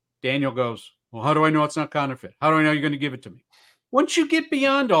 Daniel goes, well, how do I know it's not counterfeit? How do I know you're going to give it to me? Once you get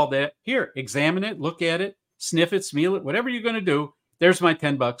beyond all that, here, examine it, look at it, sniff it, smell it, whatever you're going to do. There's my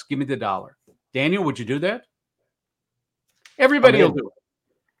 $10. Give me the dollar. Daniel, would you do that? I'm Everybody will in. do it.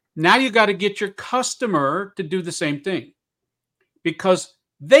 Now you got to get your customer to do the same thing, because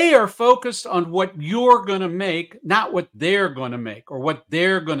they are focused on what you're going to make, not what they're going to make or what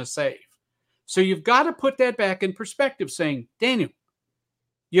they're going to save. So you've got to put that back in perspective, saying, Daniel,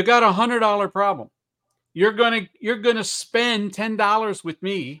 you got $100 problem. You're gonna spend $10 with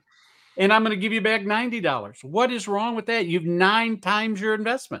me, and I'm going to give you back $90. What is wrong with that? You've 9 times your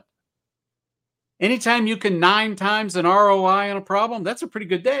investment. Anytime you can 9 times an ROI on a problem, that's a pretty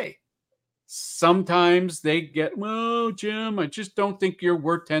good day. Sometimes they get, well, Jim, I just don't think you're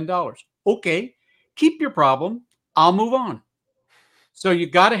worth $10. Okay, keep your problem. I'll move on. So you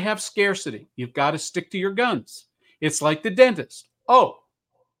got to have scarcity. You've got to stick to your guns. It's like the dentist. Oh,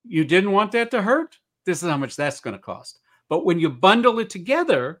 you didn't want that to hurt? This is how much that's going to cost. But when you bundle it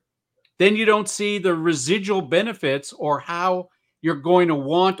together, then you don't see the residual benefits or how you're going to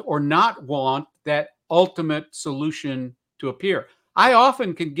want or not want that ultimate solution to appear. I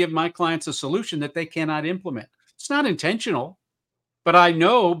often can give my clients a solution that they cannot implement. It's not intentional, but I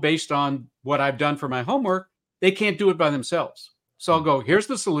know based on what I've done for my homework, they can't do it by themselves. So I'll go, here's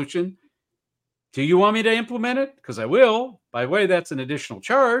the solution. Do you want me to implement it? Because I will. By the way, that's an additional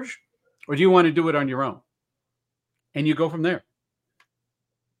charge. Or do you want to do it on your own? And you go from there.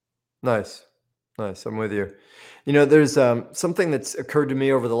 Nice. Nice. I'm with you. There's something that's occurred to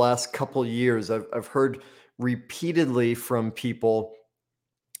me over the last couple years. I've heard repeatedly from people.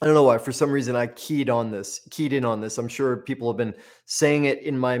 I don't know why. For some reason, I keyed in on this. I'm sure people have been saying it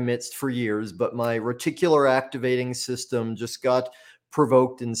in my midst for years, but my reticular activating system just got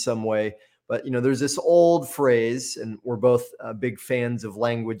provoked in some way. But there's this old phrase, and we're both big fans of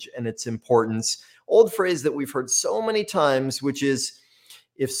language and its importance. Old phrase that we've heard so many times, which is,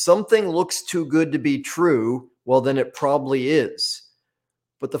 if something looks too good to be true, well, then it probably is.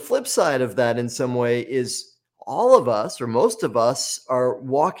 But the flip side of that in some way is, all of us, or most of us, are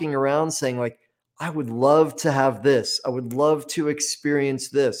walking around saying, like, I would love to have this. I would love to experience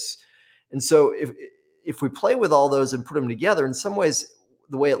this. And so if we play with all those and put them together, in some ways,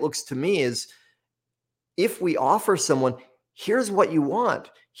 the way it looks to me is, if we offer someone, here's what you want,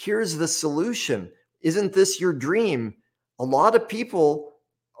 here's the solution, isn't this your dream? A lot of people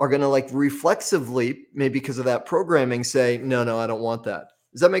are going to like reflexively, maybe because of that programming, say, no, I don't want that.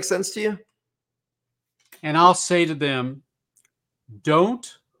 Does that make sense to you? And I'll say to them,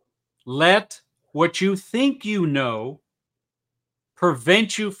 don't let what you think you know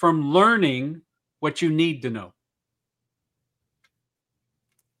prevent you from learning what you need to know.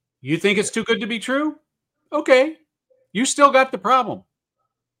 You think it's too good to be true? Okay. You still got the problem.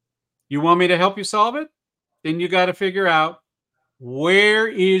 You want me to help you solve it? Then you got to figure out, where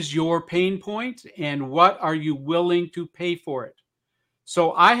is your pain point and what are you willing to pay for it?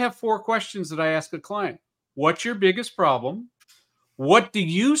 So I have 4 questions that I ask a client. What's your biggest problem? What do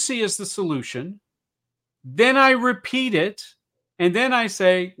you see as the solution? Then I repeat it. And then I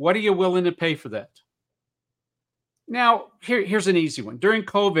say, what are you willing to pay for that? Now, here's an easy one. During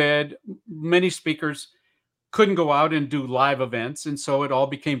COVID, many speakers couldn't go out and do live events. And so it all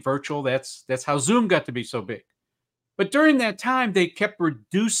became virtual. That's how Zoom got to be so big. But during that time, they kept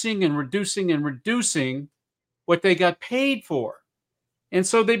reducing and reducing and reducing what they got paid for. And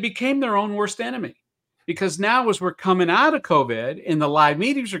so they became their own worst enemy. Because now, as we're coming out of COVID and the live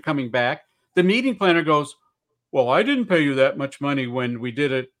meetings are coming back, the meeting planner goes, well, I didn't pay you that much money when we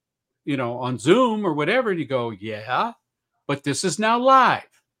did it, on Zoom or whatever. And you go, yeah, but this is now live.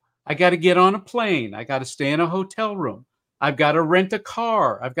 I got to get on a plane. I got to stay in a hotel room. I've got to rent a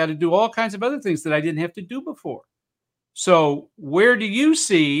car. I've got to do all kinds of other things that I didn't have to do before. So where do you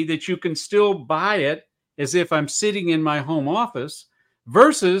see that you can still buy it as if I'm sitting in my home office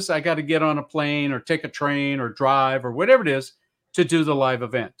versus I got to get on a plane or take a train or drive or whatever it is to do the live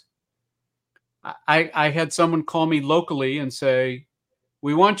event? I had someone call me locally and say,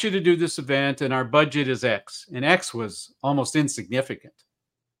 we want you to do this event and our budget is X. And X was almost insignificant.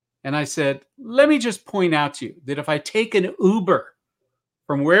 And I said, let me just point out to you that if I take an Uber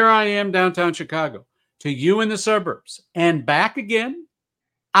from where I am downtown Chicago to you in the suburbs and back again,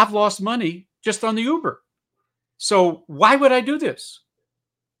 I've lost money just on the Uber. So why would I do this?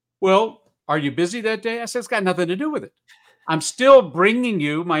 Well, are you busy that day? I said, it's got nothing to do with it. I'm still bringing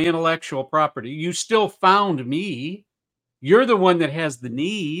you my intellectual property. You still found me. You're the one that has the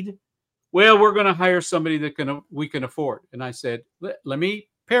need. Well, we're going to hire somebody that we can afford. And I said, let me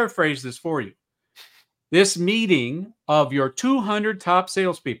paraphrase this for you. This meeting of your 200 top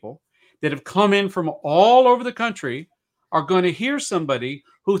salespeople that have come in from all over the country are going to hear somebody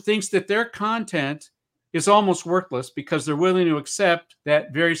who thinks that their content is almost worthless because they're willing to accept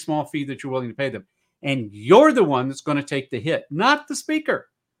that very small fee that you're willing to pay them. And you're the one that's going to take the hit, not the speaker,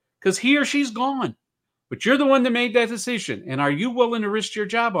 because he or she's gone. But you're the one that made that decision. And are you willing to risk your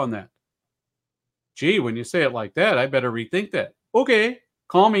job on that? Gee, when you say it like that, I better rethink that. Okay,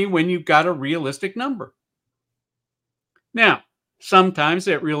 call me when you've got a realistic number. Now, sometimes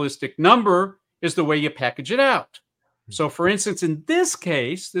that realistic number is the way you package it out. So, for instance, in this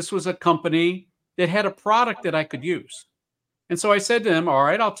case, this was a company that had a product that I could use. And so I said to them, all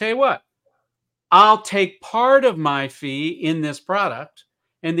right, I'll tell you what, I'll take part of my fee in this product,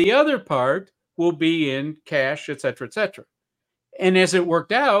 and the other part will be in cash, et cetera, et cetera. And as it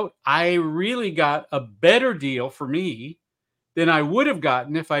worked out, I really got a better deal for me than I would have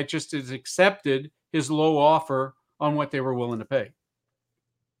gotten if I just had accepted his low offer on what they were willing to pay.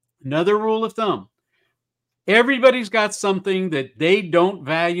 Another rule of thumb, everybody's got something that they don't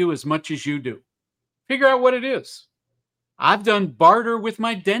value as much as you do. Figure out what it is. I've done barter with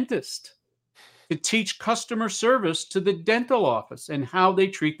my dentist to teach customer service to the dental office and how they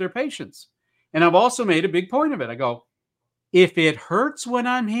treat their patients. And I've also made a big point of it. I go, if it hurts when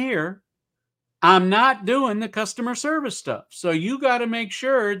I'm here, I'm not doing the customer service stuff. So you got to make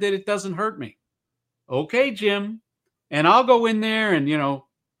sure that it doesn't hurt me. Okay, Jim. And I'll go in there and,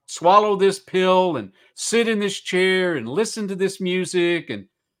 swallow this pill and sit in this chair and listen to this music. And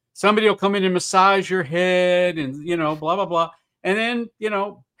somebody will come in and massage your head and, blah, blah, blah. And then,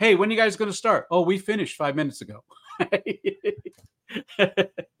 hey, when are you guys going to start? Oh, we finished 5 minutes ago.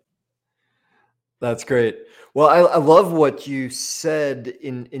 That's great. Well, I love what you said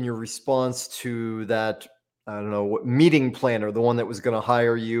in your response to that, I don't know, meeting planner, the one that was going to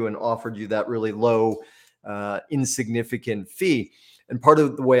hire you and offered you that really low, insignificant fee. And part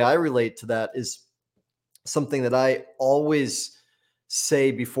of the way I relate to that is something that I always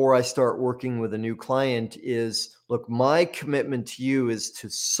say before I start working with a new client is, look, my commitment to you is to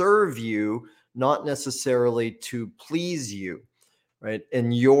serve you, not necessarily to please you, right?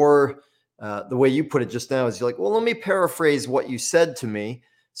 And the way you put it just now is, you're like, well, let me paraphrase what you said to me.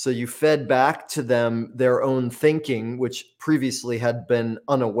 So you fed back to them their own thinking, which previously had been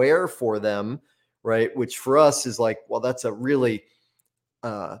unaware for them, right? Which for us is like, well, that's a really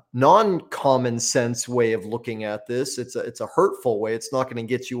non-common sense way of looking at this. It's a hurtful way. It's not going to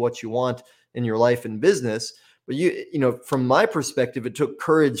get you what you want in your life and business. But from my perspective, it took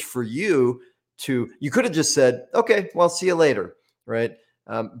courage for you you could have just said, okay, well, see you later, right?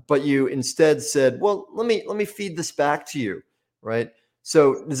 But you instead said, well, let me feed this back to you, right?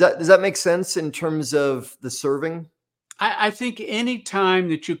 So does that make sense in terms of the serving? I think any time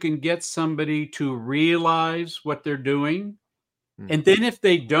that you can get somebody to realize what they're doing, Hmm. and then if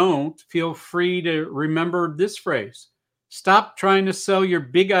they don't, feel free to remember this phrase: stop trying to sell your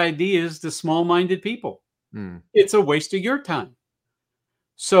big ideas to small minded people. Hmm. It's a waste of your time.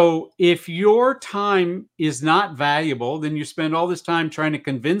 So if your time is not valuable, then you spend all this time trying to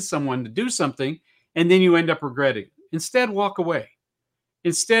convince someone to do something, and then you end up regretting it. Instead, walk away.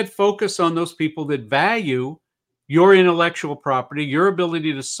 Instead, focus on those people that value your intellectual property, your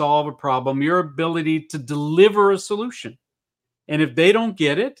ability to solve a problem, your ability to deliver a solution. And if they don't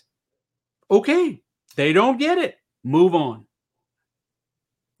get it, okay, they don't get it. Move on.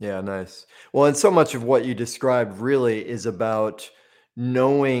 Yeah, nice. Well, and so much of what you described really is about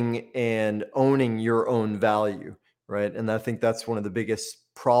knowing and owning your own value, right? And I think that's one of the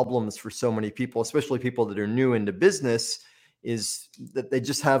biggest problems for so many people, especially people that are new into business, is that they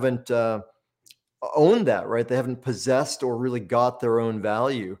just haven't owned that, right? They haven't possessed or really got their own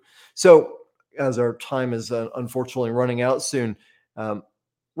value. So, as our time is unfortunately running out soon, um,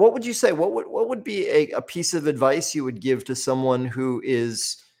 what would you say? What would be a piece of advice you would give to someone who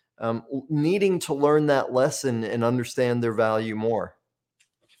is needing to learn that lesson and understand their value more?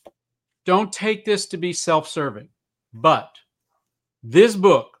 Don't take this to be self serving, but this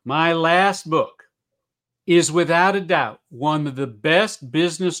book, my last book, is without a doubt one of the best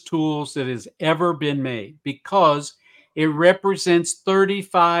business tools that has ever been made because it represents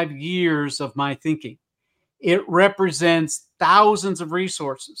 35 years of my thinking. It represents thousands of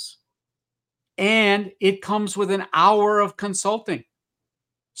resources and it comes with an hour of consulting.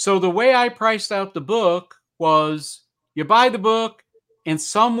 So the way I priced out the book was you buy the book and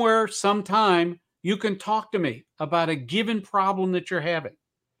somewhere, sometime, you can talk to me about a given problem that you're having.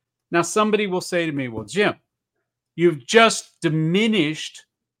 Now, somebody will say to me, well, Jim, you've just diminished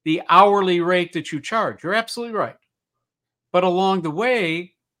the hourly rate that you charge. You're absolutely right. But along the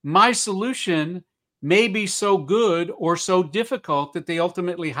way, my solution may be so good or so difficult that they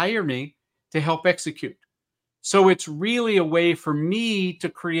ultimately hire me to help execute. So it's really a way for me to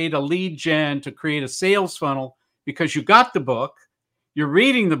create a lead gen, to create a sales funnel because you got the book, you're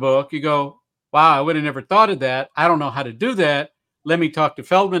reading the book, you go, wow, I would have never thought of that. I don't know how to do that. Let me talk to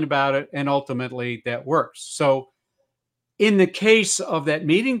Feldman about it. And ultimately that works. So in the case of that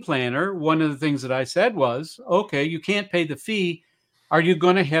meeting planner, one of the things that I said was, okay, you can't pay the fee. Are you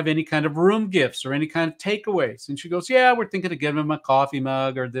going to have any kind of room gifts or any kind of takeaways? And she goes, yeah, we're thinking of giving him a coffee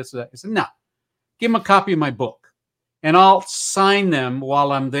mug or this or that. I said, no, give him a copy of my book and I'll sign them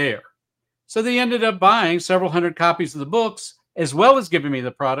while I'm there. So they ended up buying several hundred copies of the books, as well as giving me the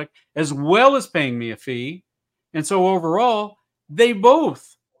product, as well as paying me a fee. And so overall, they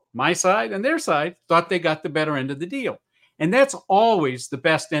both, my side and their side, thought they got the better end of the deal. And that's always the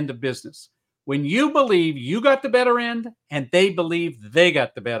best end of business. When you believe you got the better end and they believe they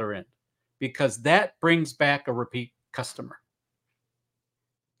got the better end, because that brings back a repeat customer.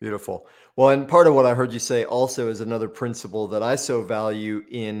 Beautiful. Well, and part of what I heard you say also is another principle that I so value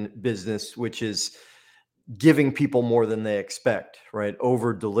in business, which is giving people more than they expect, right?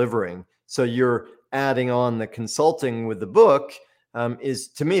 Over delivering. So you're adding on the consulting with the book, is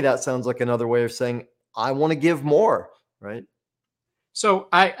to me, that sounds like another way of saying, I want to give more, right? So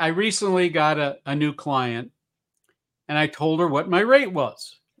I recently got a new client and I told her what my rate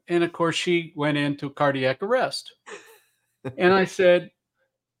was. And of course, she went into cardiac arrest. And I said,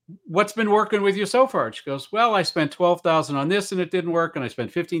 what's been working with you so far? And she goes, well, I spent 12,000 on this and it didn't work. And I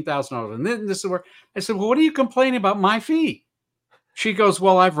spent $15,000 on this and this didn't work. I said, well, what are you complaining about my fee? She goes,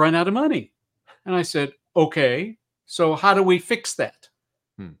 well, I've run out of money. And I said, okay, so how do we fix that?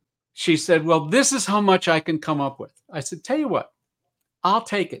 Hmm. She said, well, this is how much I can come up with. I said, tell you what, I'll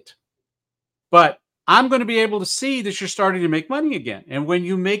take it. But I'm going to be able to see that you're starting to make money again. And when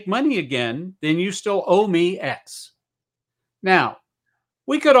you make money again, then you still owe me X. Now,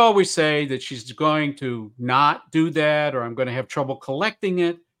 we could always say that she's going to not do that or I'm going to have trouble collecting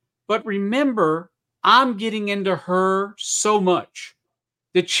it. But remember, I'm getting into her so much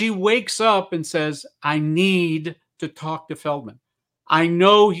that she wakes up and says, I need to talk to Feldman. I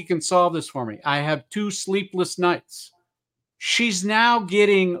know he can solve this for me. I have 2 sleepless nights. She's now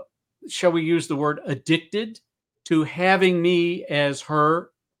getting, shall we use the word addicted to having me as her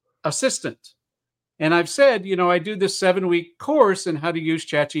assistant. And I've said, I do this 7-week course in how to use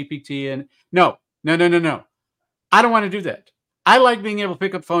ChatGPT. And no, no, no, no, no. I don't want to do that. I like being able to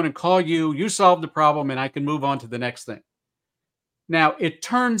pick up the phone and call you. You solve the problem and I can move on to the next thing. Now, it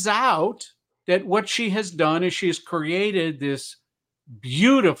turns out that what she has done is she has created this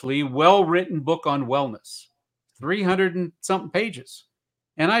beautifully well-written book on wellness, 300 and something pages.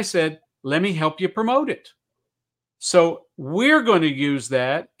 And I said, let me help you promote it. So we're going to use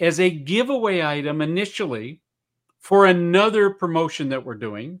that as a giveaway item initially for another promotion that we're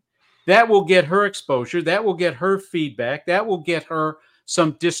doing. That will get her exposure. That will get her feedback. That will get her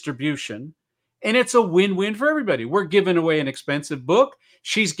some distribution. And it's a win-win for everybody. We're giving away an expensive book.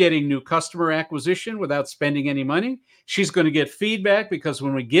 She's getting new customer acquisition without spending any money. She's going to get feedback because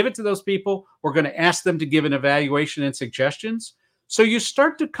when we give it to those people, we're going to ask them to give an evaluation and suggestions. So you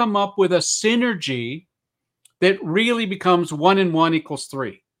start to come up with a synergy that really becomes 1 and 1 equals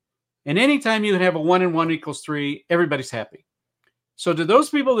 3. And anytime you have a 1 and 1 equals 3, everybody's happy. So to those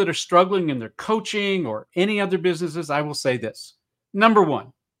people that are struggling in their coaching or any other businesses, I will say this. Number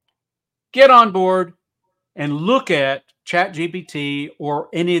 1, get on board and look at ChatGPT or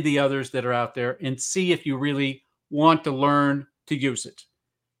any of the others that are out there and see if you really want to learn to use it.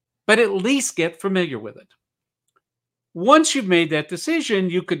 But at least get familiar with it. Once you've made that decision,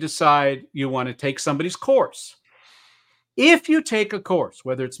 you could decide you want to take somebody's course. If you take a course,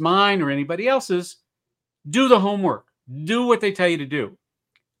 whether it's mine or anybody else's, do the homework. Do what they tell you to do.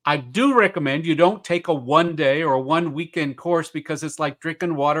 I do recommend you don't take a 1-day or a 1-weekend course because it's like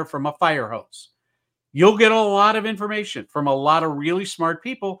drinking water from a fire hose. You'll get a lot of information from a lot of really smart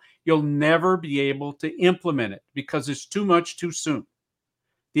people. You'll never be able to implement it because it's too much too soon.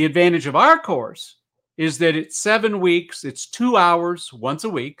 The advantage of our course is that it's 7 weeks, it's 2 hours once a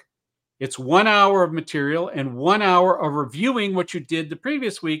week. It's 1 hour of material and 1 hour of reviewing what you did the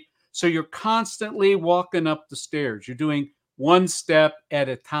previous week. So you're constantly walking up the stairs. You're doing one step at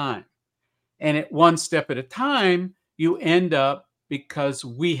a time. And at one step at a time, you end up, because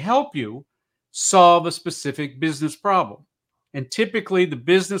we help you solve a specific business problem. And typically the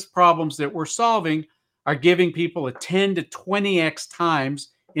business problems that we're solving are giving people a 10 to 20x times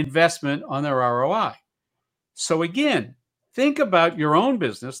investment on their ROI. So again, think about your own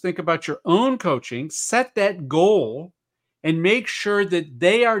business, think about your own coaching, set that goal and make sure that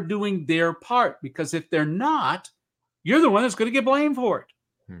they are doing their part. Because if they're not, you're the one that's going to get blamed for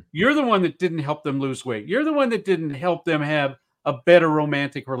it. You're the one that didn't help them lose weight. You're the one that didn't help them have a better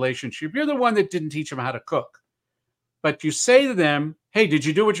romantic relationship. You're the one that didn't teach them how to cook. But you say to them, hey, did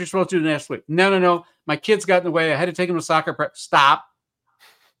you do what you're supposed to do last week? No. My kids got in the way. I had to take them to soccer practice. Stop.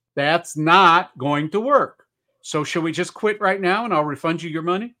 That's not going to work. So shall we just quit right now and I'll refund you your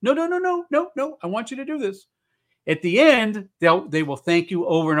money? No. I want you to do this. At the end, they will thank you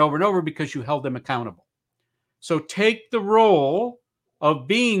over and over and over because you held them accountable. So take the role of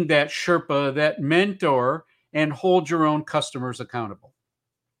being that Sherpa, that mentor, and hold your own customers accountable.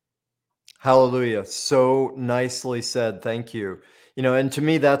 Hallelujah. So nicely said. Thank you. And to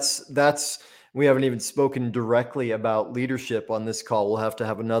me, that's we haven't even spoken directly about leadership on this call. We'll have to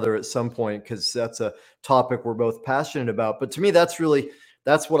have another at some point because that's a topic we're both passionate about. But to me, that's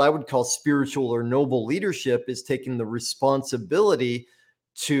what I would call spiritual or noble leadership, is taking the responsibility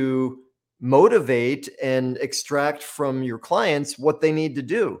to motivate and extract from your clients what they need to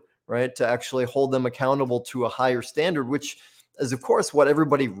do, right? To actually hold them accountable to a higher standard, which is, of course, what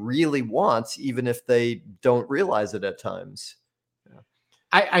everybody really wants, even if they don't realize it at times.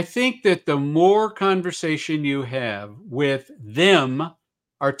 I think that the more conversation you have with them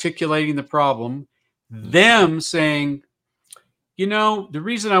articulating the problem, them saying, the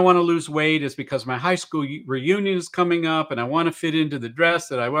reason I want to lose weight is because my high school reunion is coming up and I want to fit into the dress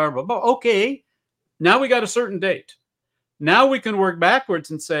that I wear. Okay, now we got a certain date. Now we can work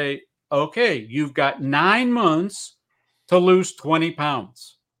backwards and say, okay, you've got 9 months to lose 20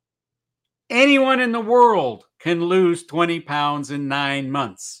 pounds. Anyone in the world can lose 20 pounds in 9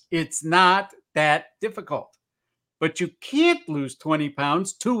 months. It's not that difficult. But you can't lose 20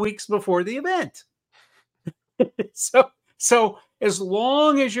 pounds 2 weeks before the event. So as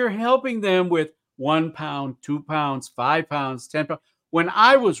long as you're helping them with 1 pound, 2 pounds, 5 pounds, 10 pounds. When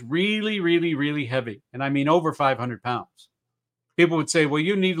I was really, really, really heavy, and I mean over 500 pounds, people would say, well,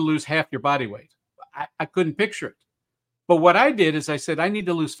 you need to lose half your body weight. I couldn't picture it. But what I did is I said, I need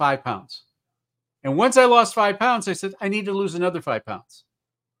to lose 5 pounds. And once I lost 5 pounds, I said, I need to lose another 5 pounds.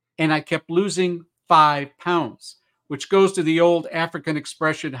 And I kept losing 5 pounds, which goes to the old African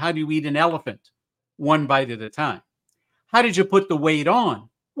expression, how do you eat an elephant? 1 bite at a time. How did you put the weight on?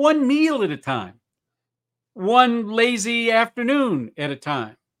 One meal at a time, one lazy afternoon at a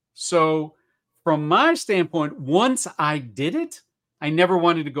time. So, from my standpoint, once I did it, I never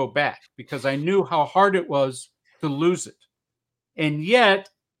wanted to go back because I knew how hard it was to lose it. And yet,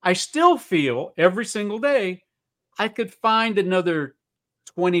 I still feel every single day I could find another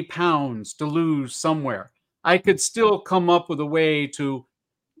 20 pounds to lose somewhere. I could still come up with a way to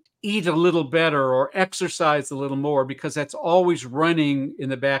eat a little better or exercise a little more because that's always running in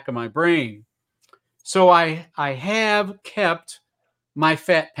the back of my brain. So I have kept my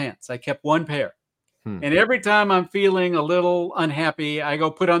fat pants. I kept one pair. Hmm. And every time I'm feeling a little unhappy, I go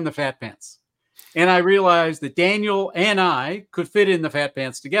put on the fat pants. And I realized that Daniel and I could fit in the fat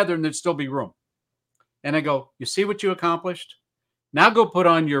pants together and there'd still be room. And I go, you see what you accomplished? Now go put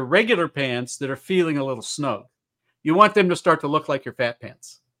on your regular pants that are feeling a little snug. You want them to start to look like your fat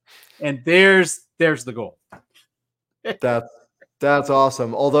pants. And there's the goal. That that's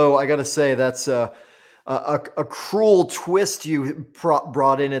awesome. Although I got to say, that's a cruel twist you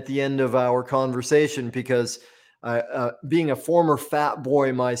brought in at the end of our conversation, because being a former fat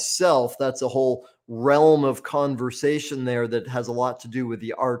boy myself, that's a whole realm of conversation there that has a lot to do with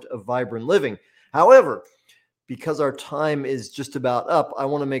the art of vibrant living. However, because our time is just about up, I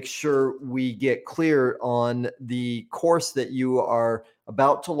want to make sure we get clear on the course that you are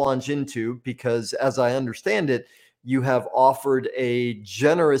about to launch into, because as I understand it, you have offered a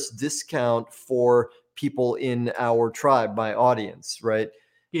generous discount for people in our tribe, my audience, right?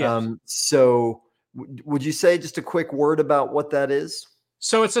 Yes. So, would you say just a quick word about what that is?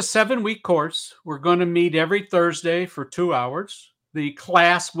 So it's a 7-week course. We're going to meet every Thursday for 2 hours. The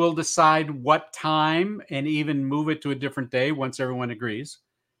class will decide what time and even move it to a different day once everyone agrees.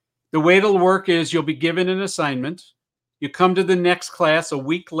 The way it'll work is you'll be given an assignment. You come to the next class a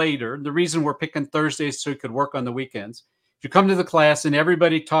week later. The reason we're picking Thursdays so you could work on the weekends. You come to the class and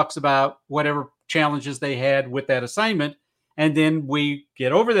everybody talks about whatever challenges they had with that assignment. And then we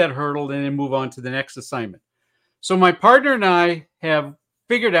get over that hurdle and then move on to the next assignment. So my partner and I have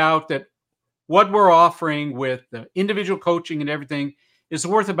figured out that what we're offering with the individual coaching and everything is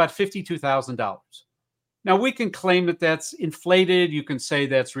worth about $52,000. Now, we can claim that that's inflated. You can say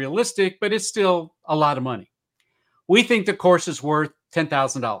that's realistic, but it's still a lot of money. We think the course is worth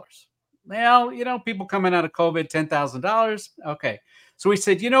 $10,000. Well, people coming out of COVID, $10,000. Okay. So we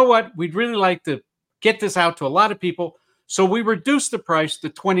said, you know what? We'd really like to get this out to a lot of people. So we reduced the price to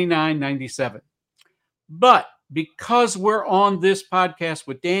 $29.97. But because we're on this podcast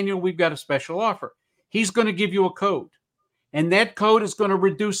with Daniel, we've got a special offer. He's going to give you a code, and that code is going to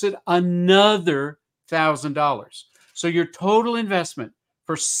reduce it another $1,000. So your total investment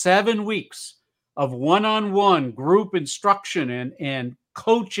for 7 weeks of one-on-one group instruction and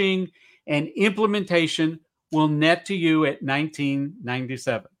coaching and implementation will net to you at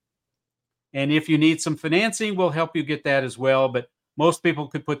 $19.97. And if you need some financing, we'll help you get that as well. But most people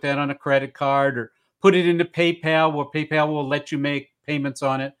could put that on a credit card or put it into PayPal, where PayPal will let you make payments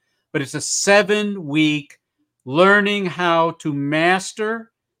on it. But it's a 7-week learning how to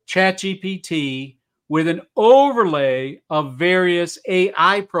master ChatGPT with an overlay of various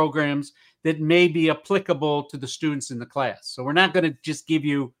AI programs that may be applicable to the students in the class. So we're not going to just give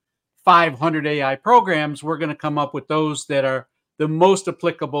you 500 AI programs. We're going to come up with those that are the most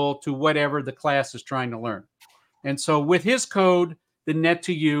applicable to whatever the class is trying to learn. And so with his code, the net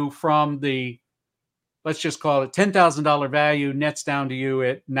to you from the, let's just call it $10,000 value, nets down to you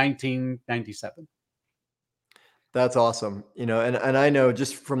at $19.97. That's awesome. And I know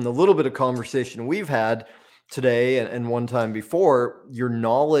just from the little bit of conversation we've had today and one time before, your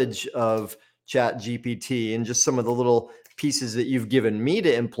knowledge of Chat GPT and just some of the little pieces that you've given me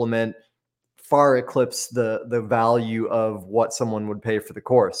to implement far eclipse the value of what someone would pay for the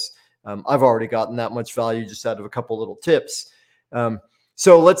course. I've already gotten that much value just out of a couple little tips.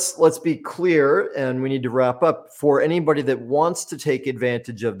 So let's be clear, and we need to wrap up. For anybody that wants to take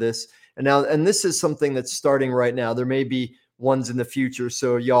advantage of this, and this is something that's starting right now. There may be ones in the future,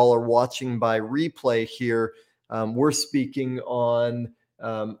 so y'all are watching by replay here. We're speaking on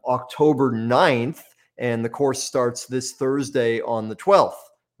October 9th, and the course starts this Thursday on the 12th,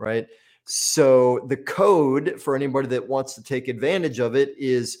 right? So the code for anybody that wants to take advantage of it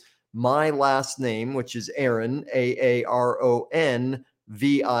is my last name, which is Aaron, Aaron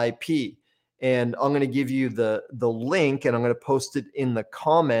VIP. And I'm going to give you the link, and I'm going to post it in the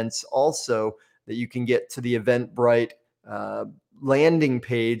comments also, that you can get to the Eventbrite landing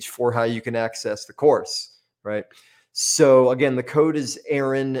page for how you can access the course, right? So again, the code is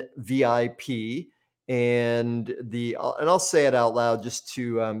Aaron VIP, And and I'll say it out loud just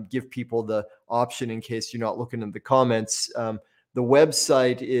to give people the option in case you're not looking in the comments. The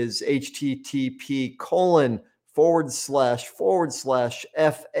website is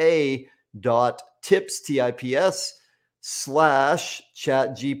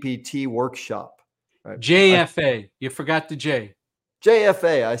workshop. Right. JFA. You forgot the J.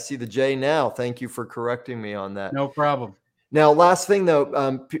 JFA. I see the J now. Thank you for correcting me on that. No problem. Now, last thing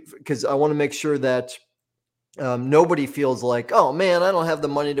though, because I want to make sure that nobody feels like, oh man, I don't have the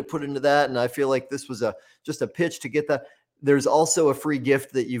money to put into that, and I feel like this was just a pitch to get that. There's also a free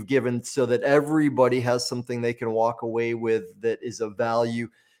gift that you've given so that everybody has something they can walk away with that is of value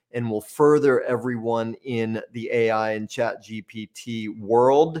and will further everyone in the AI and ChatGPT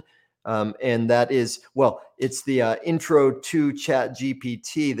world. And that is, well, it's the intro to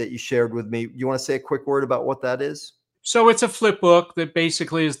ChatGPT that you shared with me. You want to say a quick word about what that is? So it's a flip book that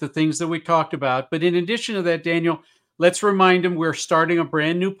basically is the things that we talked about. But in addition to that, Daniel, let's remind them we're starting a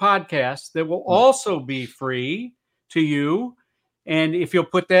brand new podcast that will also be free to you. And if you'll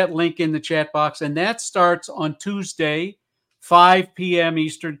put that link in the chat box, and that starts on Tuesday, 5 p.m.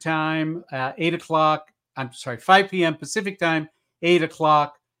 Eastern Time, 8 o'clock. I'm sorry, 5 p.m. Pacific Time, 8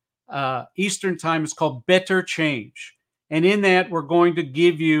 o'clock Eastern Time. It's called Better Change. And in that, we're going to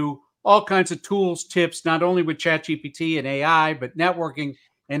give you all kinds of tools, tips, not only with ChatGPT and AI, but networking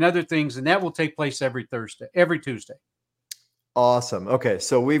and other things. And that will take place every Tuesday. Awesome. Okay.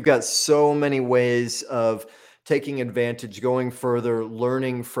 So we've got so many ways of taking advantage, going further,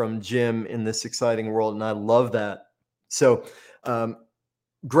 learning from Jim in this exciting world. And I love that. So,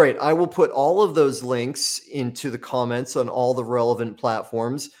 great. I will put all of those links into the comments on all the relevant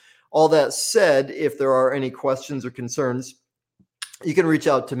platforms. All that said, if there are any questions or concerns, you can reach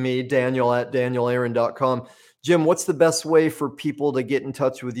out to me, Daniel at danielaaron.com. Jim, what's the best way for people to get in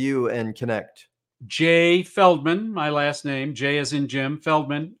touch with you and connect? J Feldman, my last name, J as in Jim,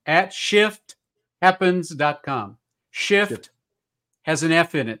 Feldman at shifthappens.com. Shift has an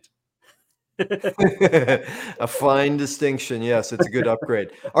F in it. A fine distinction. Yes, it's a good upgrade.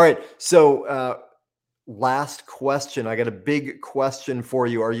 All right. So, last question. I got a big question for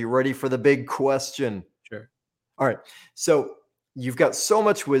you. Are you ready for the big question? Sure. All right. So, you've got so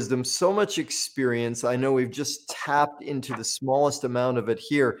much wisdom, so much experience. I know we've just tapped into the smallest amount of it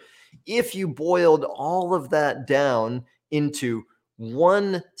here. If you boiled all of that down into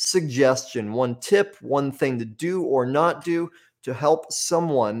one suggestion, one tip, one thing to do or not do to help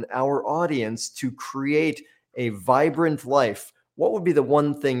someone, our audience, to create a vibrant life, what would be the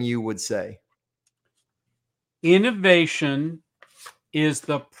one thing you would say? Innovation is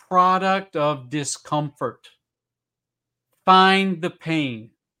the product of discomfort. Find the pain.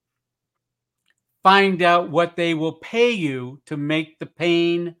 Find out what they will pay you to make the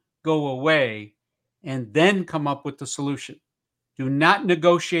pain go away, and then come up with the solution. Do not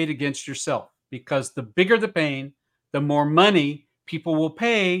negotiate against yourself, because the bigger the pain, the more money people will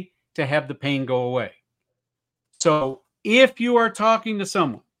pay to have the pain go away. So if you are talking to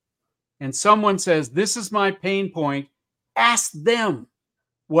someone and someone says, this is my pain point, ask them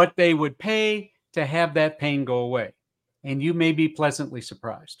what they would pay to have that pain go away. And you may be pleasantly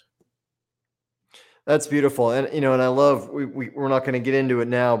surprised. That's beautiful. And, and I love, we're not going to get into it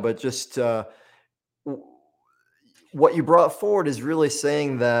now, but just what you brought forward is really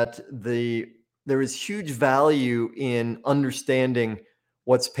saying that there is huge value in understanding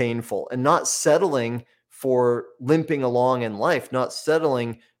what's painful and not settling for limping along in life, not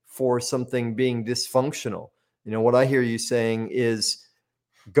settling for something being dysfunctional. What I hear you saying is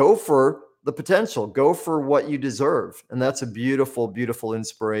go for the potential, go for what you deserve. And that's a beautiful, beautiful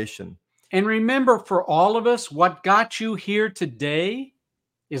inspiration. And remember, for all of us, what got you here today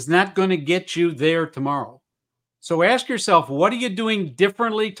is not going to get you there tomorrow. So ask yourself, what are you doing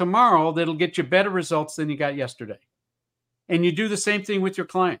differently tomorrow that'll get you better results than you got yesterday? And you do the same thing with your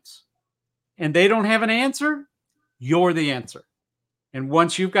clients. And they don't have an answer, you're the answer. And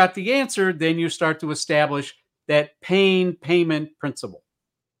once you've got the answer, then you start to establish that pain payment principle.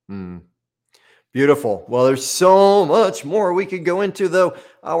 Beautiful. Well, there's so much more we could go into, though.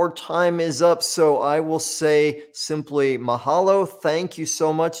 Our time is up. So I will say simply mahalo. Thank you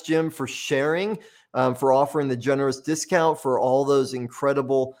so much, Jim, for sharing, for offering the generous discount, for all those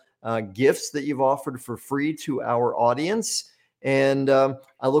incredible gifts that you've offered for free to our audience. And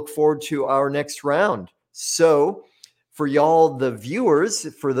I look forward to our next round. So for y'all, the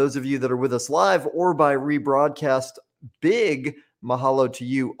viewers, for those of you that are with us live or by rebroadcast, big mahalo to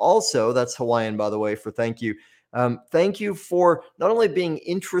you also. That's Hawaiian, by the way, for thank you. Thank you for not only being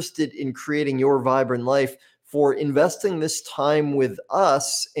interested in creating your vibrant life, for investing this time with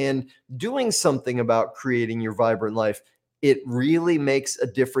us and doing something about creating your vibrant life. It really makes a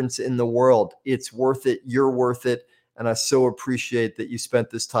difference in the world. It's worth it. You're worth it. And I so appreciate that you spent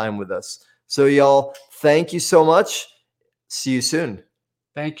this time with us. So, y'all, thank you so much. See you soon.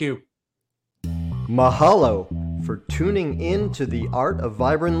 Thank you. Mahalo for tuning in to the Art of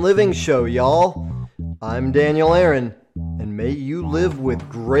Vibrant Living show, y'all. I'm Daniel Aaron, and may you live with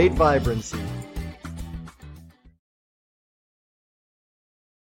great vibrancy.